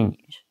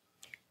continues.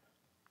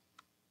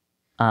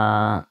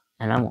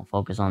 And I won't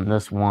focus on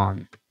this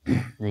one.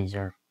 These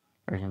are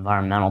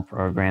environmental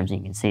programs.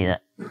 You can see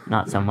that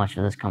not so much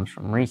of this comes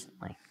from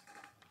recently.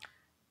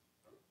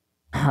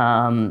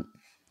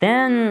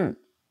 Then,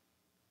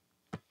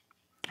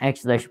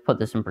 actually, I should put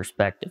this in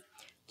perspective.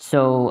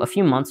 So, a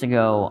few months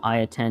ago, I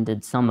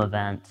attended some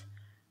event,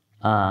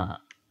 a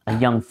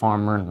young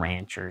farmer and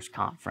ranchers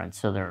conference.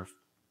 So, there are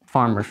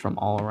farmers from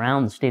all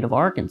around the state of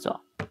Arkansas.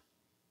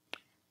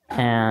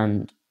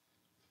 And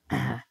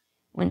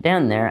went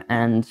down there,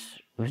 and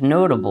it was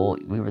notable,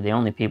 we were the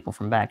only people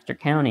from Baxter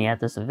County at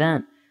this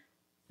event.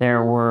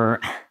 There were,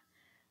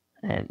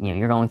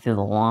 you're going through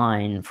the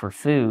line for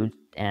food,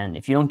 and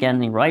if you don't get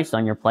any rice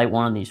on your plate,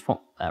 one of these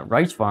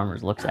rice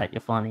farmers looks at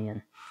you funny,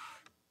 and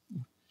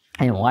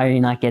why are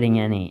you not getting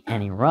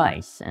any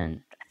rice?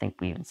 And I think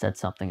we even said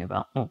something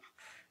about,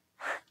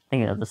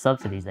 thinking of the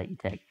subsidies that you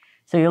take.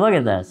 So you look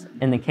at this,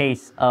 in the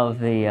case of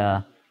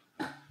the,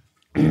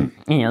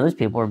 those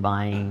people are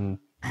buying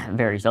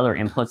various other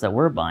inputs that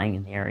we're buying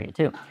in the area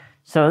too.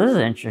 So this is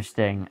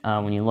interesting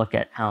when you look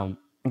at how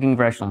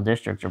congressional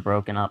districts are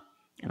broken up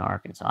in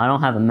Arkansas. I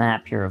don't have a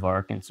map here of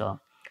Arkansas,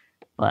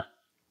 but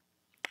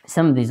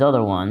some of these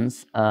other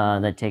ones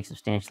that take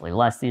substantially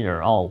less, these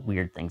are all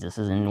weird things. This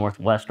is in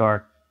Northwest I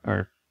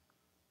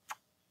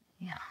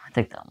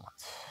think that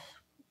one's,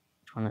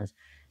 which one is?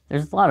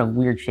 There's a lot of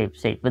weird shaped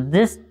states, but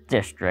this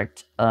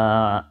district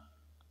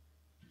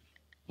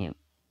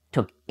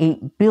took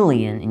 $8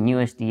 billion in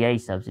USDA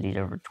subsidies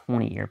over a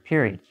 20-year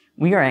period.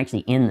 We are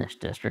actually in this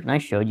district, and I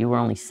showed you we're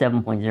only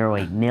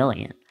 $7.08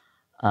 million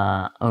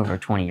over a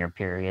 20-year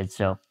period,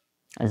 so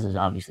this is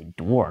obviously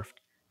dwarfed.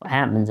 What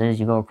happens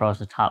is you go across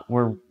the top,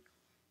 we're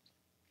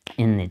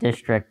in the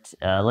district,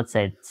 let's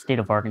say the state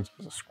of Arkansas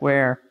is a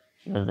square,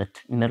 you go to the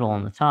middle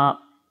on the top,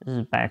 this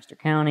is Baxter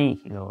County,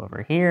 you go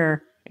over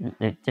here,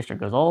 the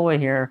district goes all the way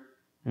here,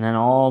 and then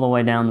all the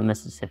way down the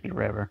Mississippi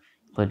River,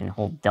 including the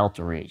whole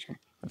Delta region.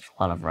 There's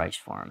a lot of rice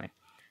farming.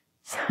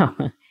 So,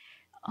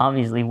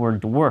 obviously, we're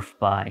dwarfed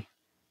by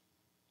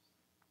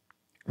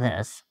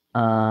this.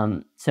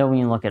 So, when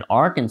you look at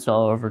Arkansas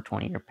over a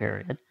 20-year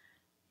period,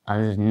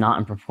 this is not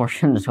in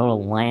proportion to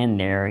total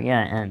land area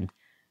and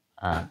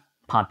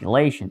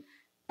population.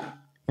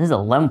 This is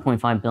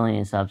 $11.5 billion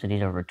in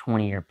subsidies over a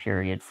 20-year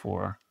period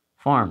for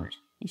farmers.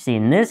 You see,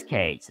 in this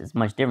case, it's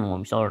much different when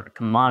we saw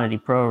commodity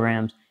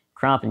programs,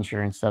 crop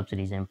insurance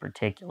subsidies in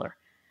particular.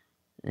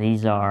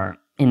 These are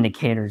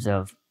indicators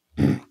of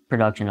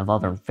production of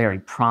other very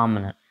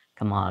prominent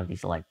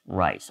commodities like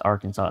rice.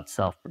 Arkansas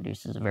itself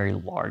produces a very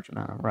large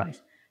amount of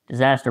rice.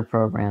 Disaster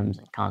programs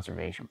and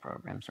conservation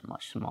programs are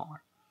much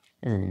smaller.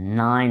 This is in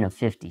 9 of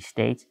 50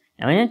 states.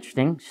 Now,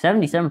 interesting,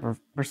 77%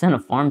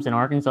 of farms in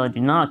Arkansas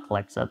do not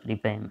collect subsidy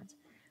payments.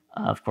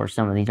 Of course,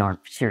 some of these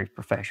aren't serious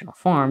professional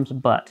farms,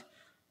 but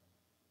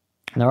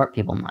There are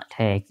people not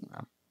taking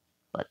them,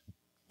 but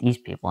these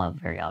people have a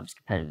very obvious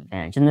competitive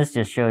advantage. And this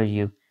just shows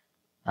you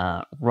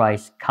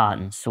rice,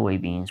 cotton,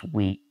 soybeans,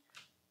 wheat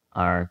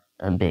are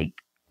big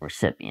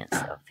recipients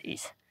of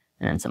these,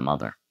 and then some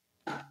other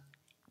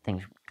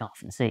things we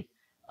often see.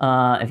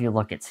 If you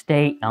look at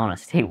on a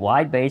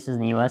statewide basis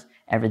in the U.S.,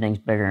 everything's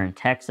bigger in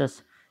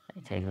Texas.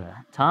 They take the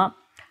top.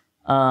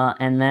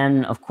 And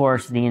then, of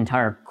course, the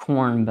entire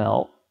Corn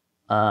Belt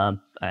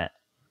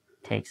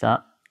takes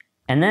up.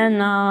 And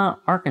then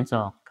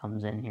Arkansas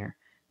comes in here.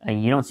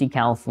 You don't see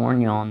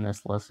California on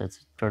this list.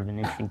 It's sort of an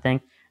interesting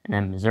thing. And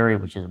then Missouri,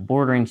 which is a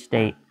bordering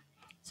state,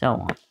 so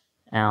on.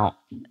 Now,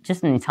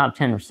 just in the top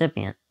 10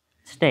 recipient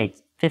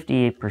states,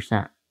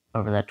 58%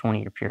 over that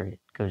 20-year period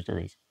goes to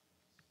these.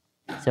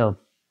 So,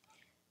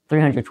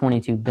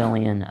 $322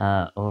 billion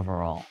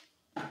overall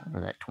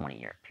over that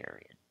 20-year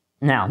period.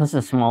 Now, this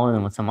is smaller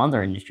than what some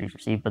other industries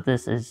receive, but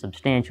this is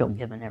substantial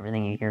given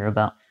everything you hear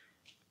about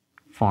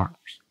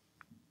farmers.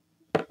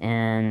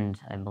 And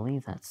I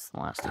believe that's the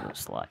last of those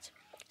slides.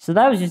 So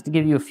that was just to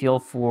give you a feel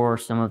for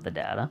some of the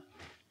data.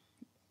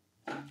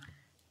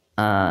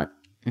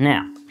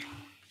 Now,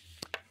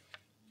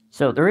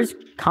 so there is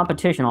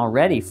competition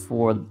already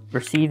for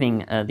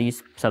receiving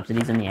these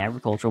subsidies in the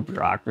agricultural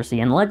bureaucracy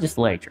and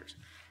legislatures.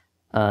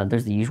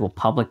 There's the usual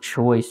public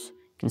choice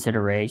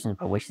considerations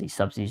by which these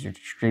subsidies are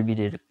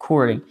distributed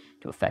according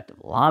to effective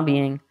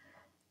lobbying.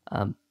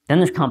 Then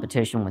there's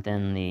competition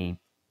within the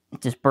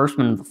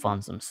disbursement of the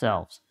funds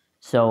themselves.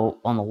 So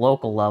on the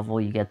local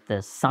level, you get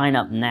this sign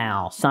up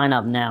now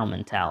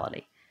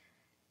mentality.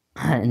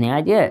 And the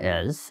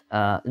idea is,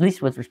 at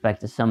least with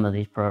respect to some of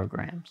these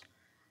programs,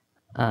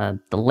 the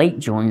late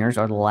joiners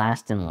are the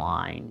last in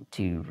line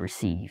to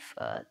receive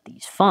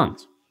these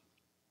funds.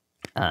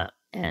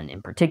 And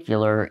in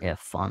particular, if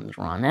funds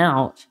run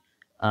out,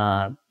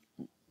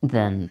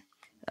 then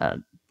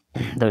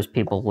those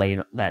people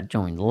that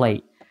joined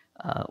late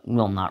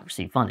will not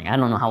receive funding. I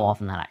don't know how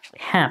often that actually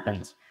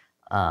happens,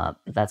 but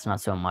that's not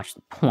so much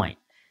the point.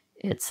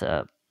 It's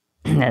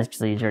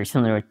actually very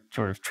similar to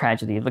sort of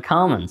tragedy of the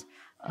commons,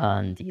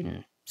 and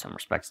in some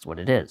respects to what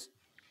it is.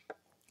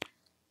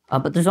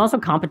 But there's also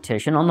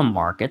competition on the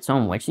markets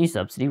on which these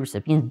subsidy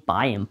recipients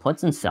buy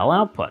inputs and sell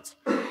outputs.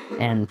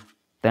 And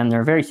then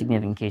there are very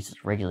significant cases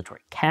of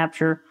regulatory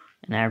capture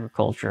in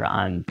agriculture.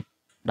 I'm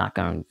not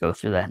going to go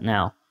through that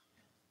now.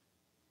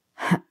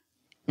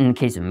 In the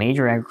case of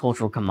major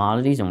agricultural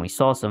commodities, and we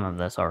saw some of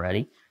this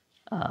already,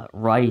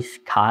 rice,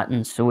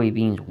 cotton,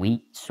 soybeans,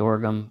 wheat,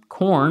 sorghum,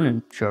 corn,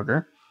 and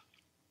sugar,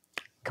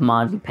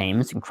 commodity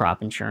payments and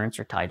crop insurance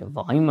are tied to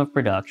volume of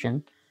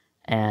production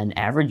and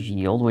average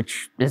yield,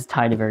 which is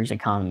tied to various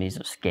economies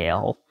of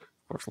scale.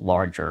 Of course,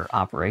 larger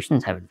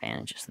operations have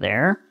advantages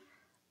there.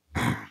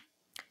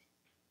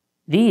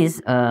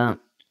 These, through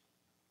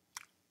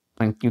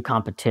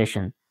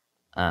competition,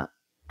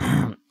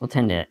 will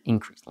tend to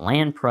increase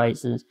land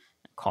prices,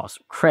 cost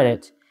of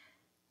credit,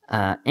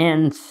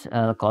 and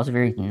the cost of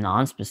very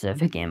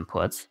non-specific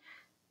inputs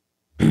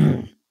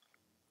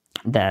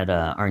that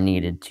are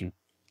needed to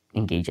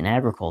engage in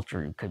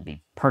agriculture. It could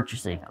be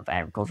purchasing of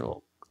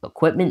agricultural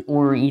equipment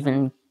or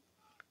even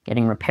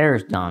getting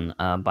repairs done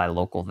by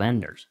local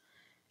vendors.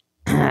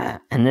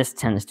 And this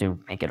tends to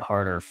make it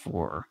harder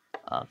for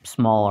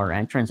smaller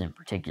entrants, in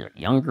particular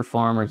younger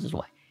farmers, as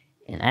well.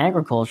 In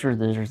agriculture,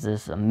 there's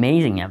this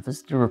amazing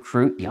emphasis to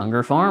recruit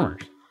younger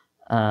farmers.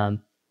 A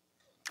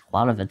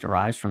lot of it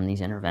derives from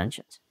these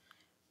interventions.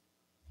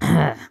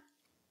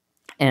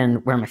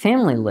 And where my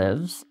family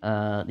lives,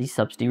 these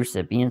subsidy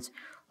recipients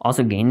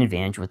also gain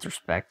advantage with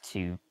respect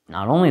to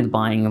not only the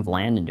buying of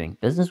land and doing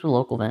business with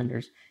local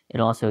vendors, it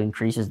also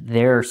increases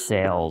their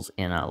sales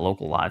in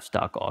local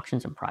livestock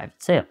auctions and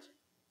private sales.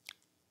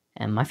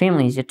 And my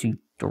family is yet to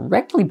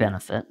directly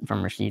benefit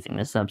from receiving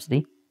this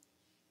subsidy,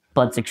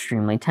 but it's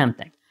extremely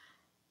tempting.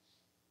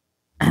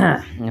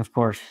 And of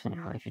course,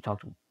 if you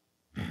talk to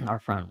our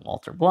friend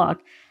Walter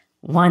Block,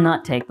 why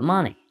not take the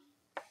money?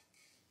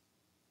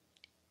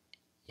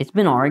 It's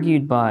been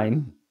argued by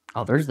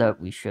others that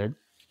we should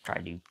try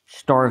to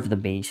starve the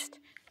beast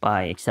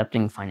by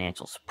accepting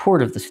financial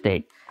support of the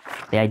state.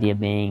 The idea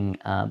being,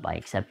 by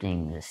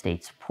accepting the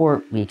state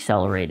support, we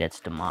accelerate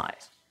its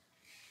demise.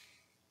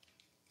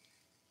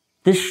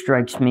 This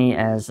strikes me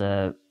as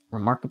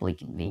remarkably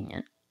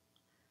convenient.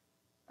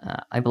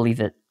 I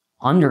believe it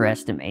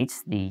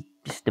underestimates the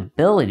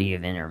stability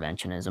of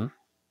interventionism.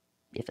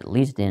 If it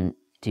leads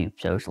into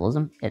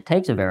socialism, it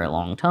takes a very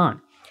long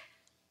time.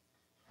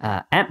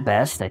 At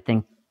best, I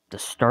think the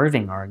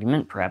starving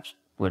argument perhaps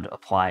would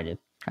apply to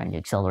trying to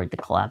accelerate the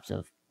collapse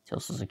of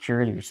Social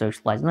Security or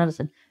socialized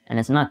medicine, and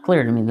it's not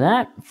clear to me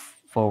that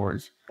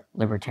forwards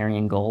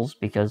libertarian goals,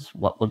 because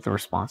what would the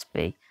response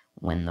be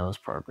when those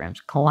programs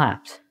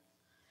collapse?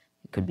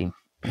 It could be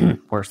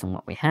worse than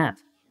what we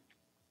have.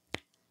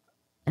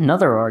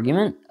 Another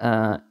argument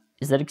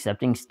is that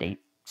accepting state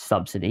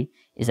subsidy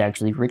is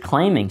actually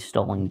reclaiming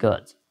stolen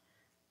goods,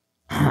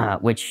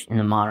 which in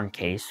the modern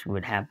case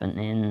would happen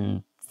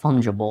in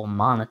fungible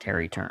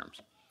monetary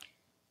terms.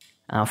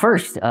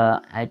 First,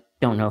 I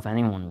don't know if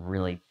anyone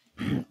really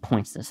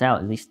points this out,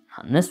 at least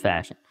not in this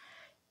fashion.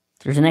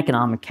 There's an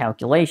economic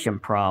calculation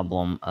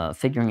problem,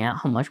 figuring out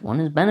how much one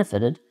has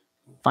benefited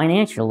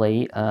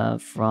financially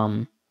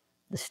from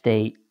the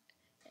state.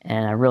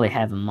 And I really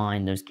have in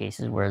mind those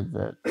cases where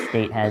the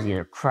state has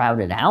either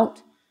crowded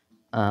out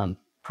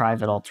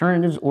private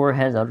alternatives or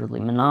has utterly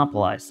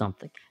monopolized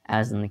something,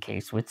 as in the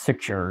case with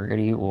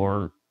security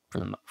or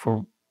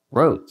for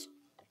roads.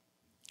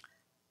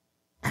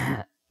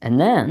 And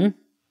then,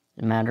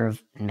 a matter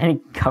of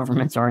many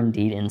governments are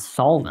indeed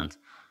insolvent,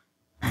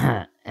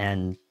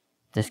 and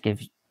this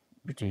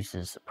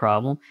produces a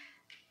problem.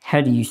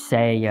 How do you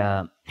say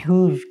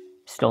whose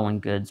stolen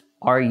goods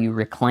are you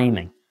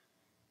reclaiming?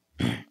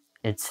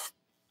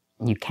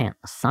 You can't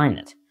assign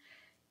it.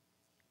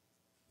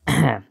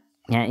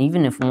 Yeah,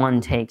 even if one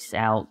takes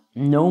out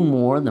no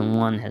more than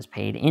one has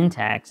paid in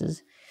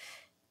taxes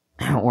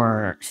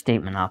or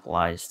state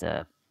monopolized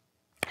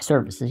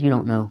services, you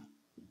don't know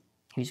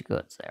whose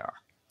goods they are.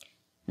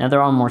 Now,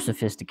 there are more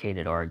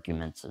sophisticated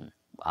arguments, and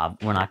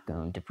we're not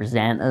going to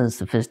present a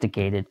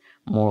sophisticated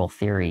moral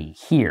theory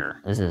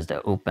here. This is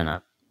to open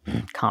a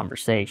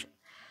conversation.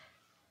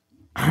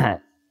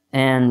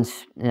 And,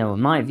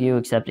 in my view,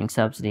 accepting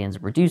subsidy ends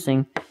up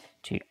reducing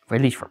to, or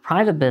at least for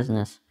private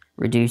business,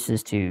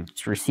 reduces to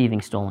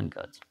receiving stolen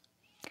goods.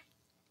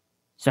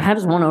 So how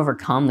does one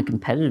overcome the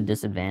competitive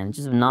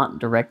disadvantages of not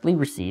directly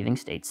receiving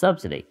state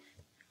subsidy?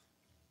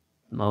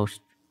 The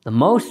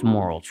most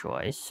moral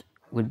choice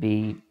would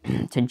be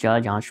to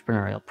judge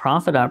entrepreneurial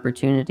profit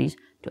opportunities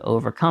to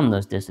overcome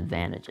those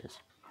disadvantages.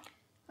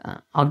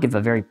 I'll give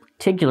a very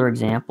particular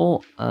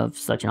example of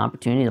such an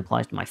opportunity that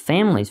applies to my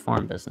family's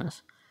farm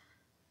business.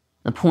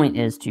 The point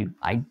is to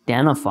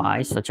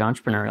identify such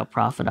entrepreneurial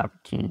profit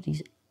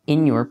opportunities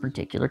in your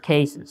particular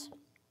cases.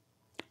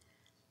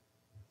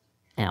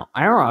 Now,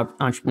 our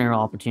entrepreneurial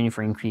opportunity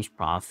for increased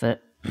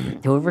profit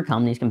to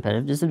overcome these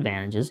competitive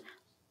disadvantages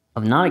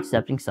of not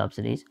accepting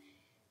subsidies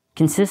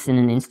consists in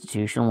an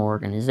institutional or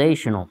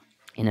organizational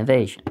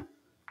innovation.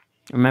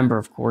 Remember,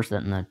 of course,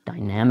 that in the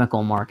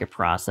dynamical market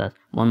process,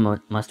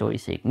 one must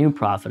always seek new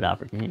profit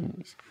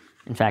opportunities.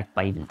 In fact,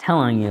 by even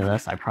telling you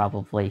this, I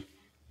probably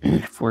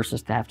force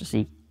us to have to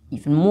seek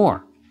even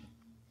more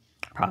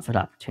profit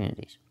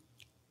opportunities.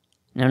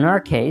 Now, in our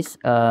case,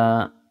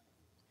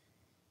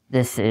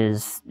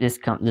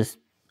 this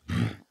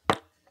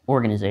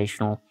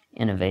organizational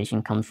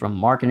innovation comes from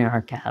marketing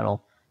our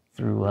cattle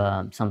through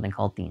something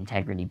called the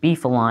Integrity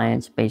Beef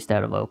Alliance, based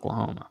out of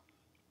Oklahoma.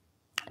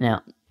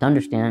 Now, to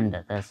understand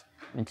this,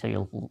 I'm going to tell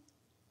you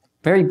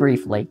very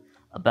briefly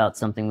about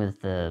something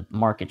with the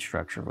market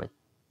structure with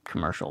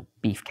commercial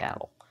beef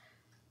cattle.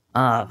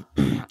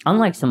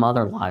 Unlike some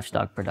other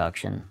livestock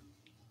production,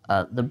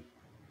 the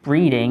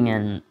breeding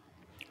and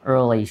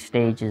early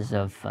stages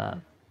of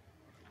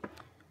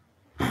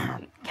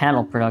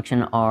cattle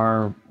production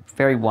are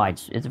very wide.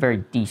 It's a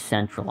very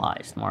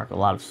decentralized market. A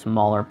lot of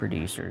smaller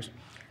producers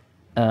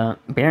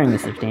bearing the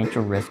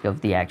substantial risk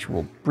of the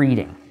actual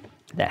breeding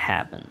that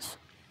happens.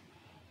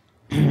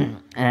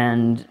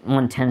 And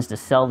one tends to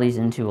sell these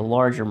into a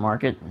larger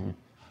market, and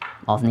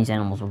often these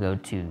animals will go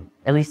to,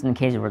 at least in the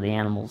cases where the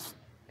animals,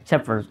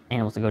 except for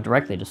animals that go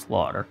directly to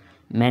slaughter,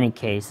 in many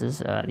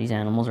cases these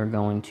animals are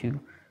going to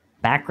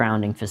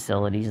backgrounding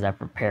facilities that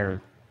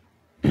prepare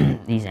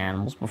these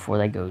animals before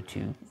they go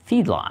to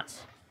feedlots.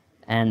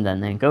 And then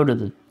they go to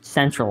the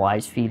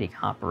centralized feeding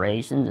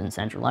operations and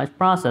centralized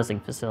processing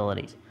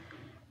facilities.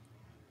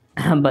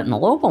 But in the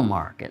local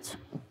markets,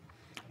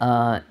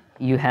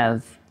 you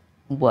have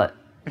what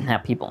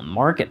people in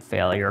market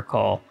failure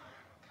call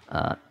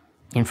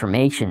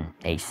information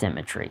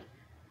asymmetry.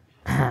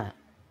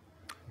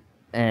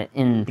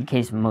 In the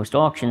case of most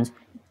auctions,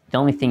 the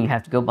only thing you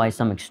have to go by is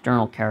some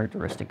external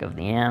characteristic of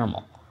the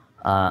animal.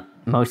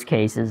 Most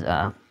cases,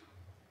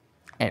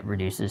 it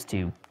reduces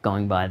to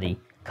going by the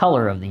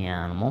color of the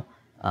animal.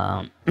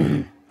 So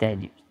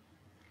the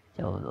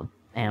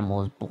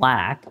animal is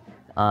black.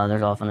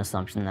 There's often an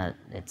assumption that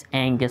it's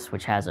Angus,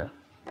 which has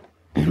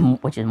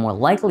which is more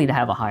likely to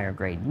have a higher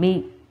grade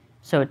meat,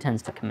 so it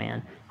tends to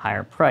command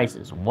higher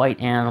prices. White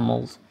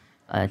animals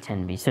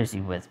tend to be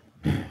associated with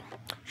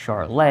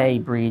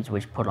Charolais breeds,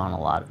 which put on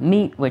a lot of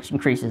meat, which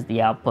increases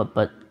the output,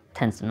 but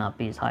tends to not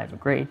be as high of a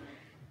grade.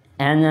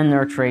 And then there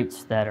are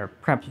traits that are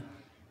perhaps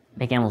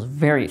make animals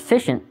very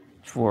efficient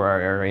for our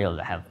area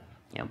to have,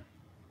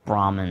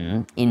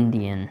 Brahmin,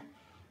 Indian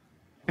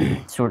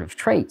sort of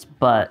traits,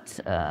 but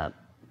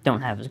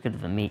don't have as good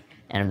of a meat.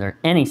 And if there's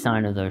any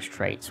sign of those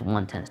traits,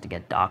 one tends to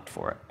get docked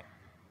for it.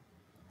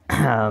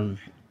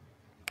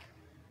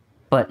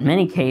 But in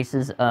many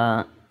cases,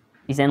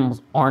 these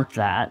animals aren't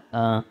that.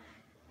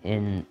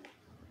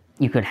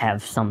 You could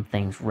have some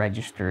things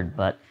registered,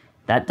 but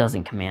that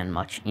doesn't command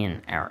much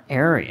in our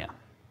area.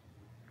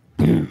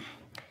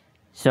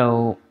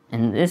 So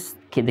in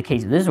the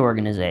case of this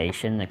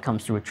organization, it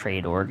comes through a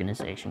trade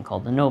organization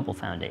called the Noble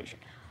Foundation.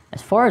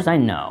 As far as I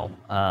know,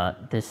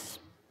 this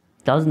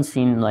doesn't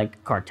seem like a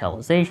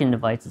cartelization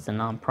device. It's a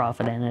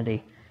nonprofit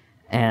entity,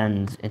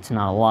 and it's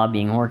not a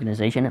lobbying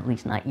organization, at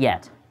least not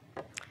yet.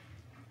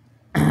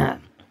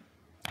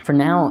 For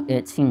now,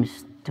 it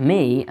seems to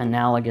me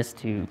analogous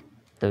to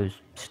those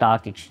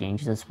stock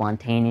exchanges that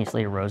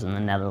spontaneously arose in the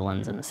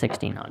Netherlands in the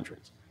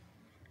 1600s,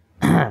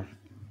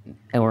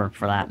 or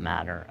for that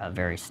matter,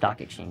 various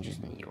stock exchanges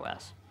in the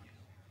U.S.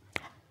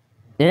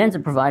 It ends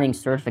up providing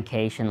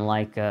certification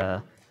like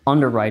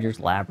Underwriters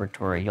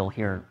Laboratory. You'll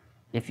hear,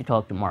 if you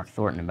talk to Mark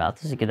Thornton about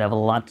this, he could have a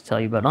lot to tell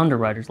you about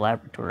Underwriters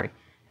Laboratory.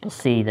 You'll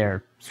see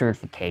their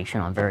certification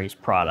on various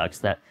products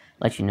that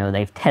let you know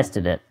they've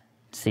tested it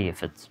to see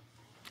if it's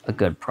a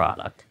good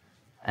product.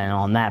 And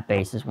on that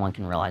basis, one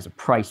can realize a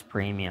price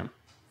premium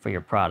for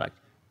your product.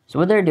 So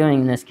what they're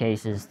doing in this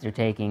case is they're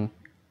taking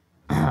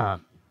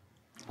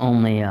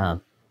only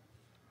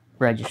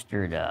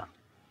registered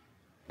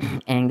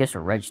Angus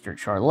or registered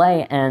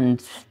Charolais,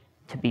 and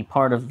to be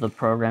part of the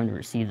program, to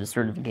receive the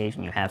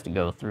certification, you have to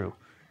go through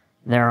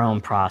their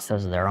own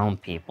process, their own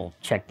people,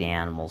 check the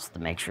animals to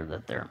make sure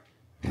that they're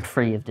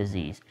free of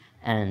disease,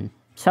 and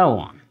so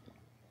on.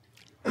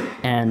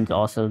 And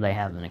also they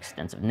have an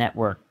extensive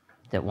network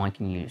that one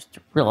can use to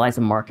realize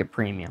a market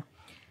premium.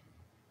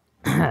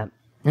 And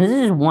this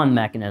is one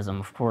mechanism,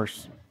 of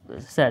course.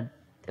 As I said,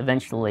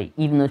 eventually,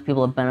 even those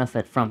people that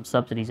benefit from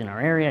subsidies in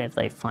our area, if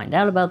they find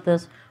out about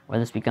this, or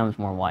this becomes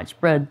more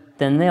widespread,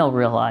 then they'll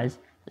realize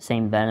the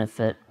same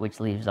benefit, which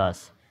leaves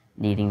us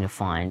needing to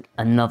find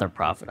another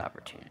profit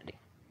opportunity.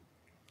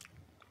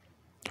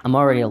 I'm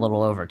already a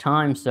little over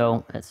time,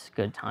 so it's a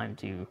good time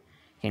to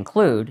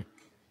conclude.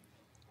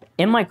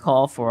 In my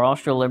call for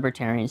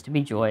Austro-libertarians to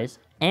be joyous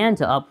and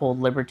to uphold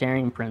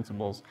libertarian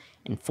principles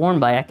informed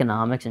by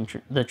economics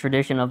and the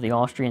tradition of the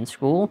Austrian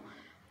school,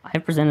 I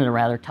have presented a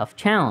rather tough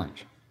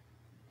challenge,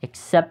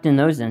 except in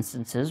those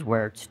instances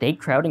where state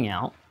crowding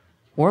out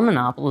or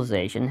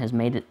monopolization has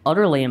made it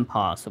utterly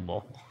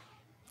impossible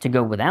to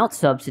go without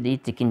subsidy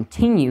to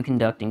continue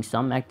conducting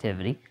some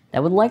activity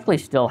that would likely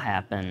still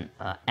happen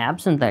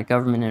absent that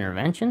government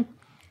intervention.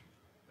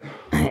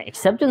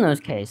 Except in those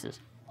cases,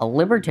 a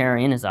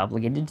libertarian is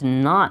obligated to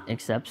not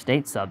accept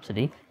state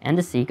subsidy and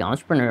to seek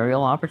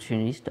entrepreneurial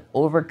opportunities to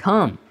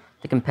overcome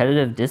the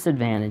competitive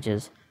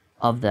disadvantages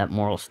of that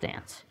moral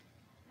stance.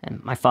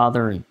 And my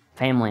father and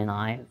family and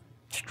I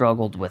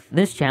struggled with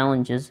this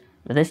challenge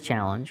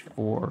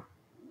for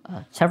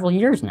several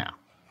years now.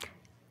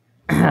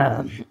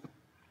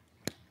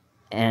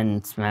 And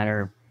it's a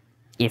matter,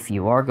 if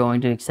you are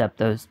going to accept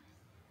those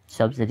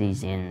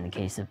subsidies in the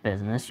case of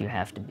business, you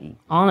have to be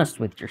honest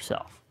with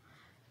yourself.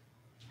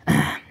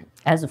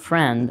 As a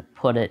friend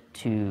put it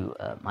to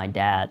my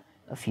dad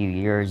a few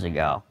years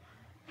ago,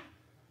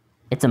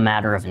 it's a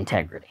matter of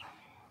integrity.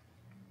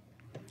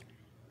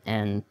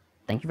 And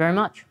thank you very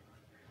much.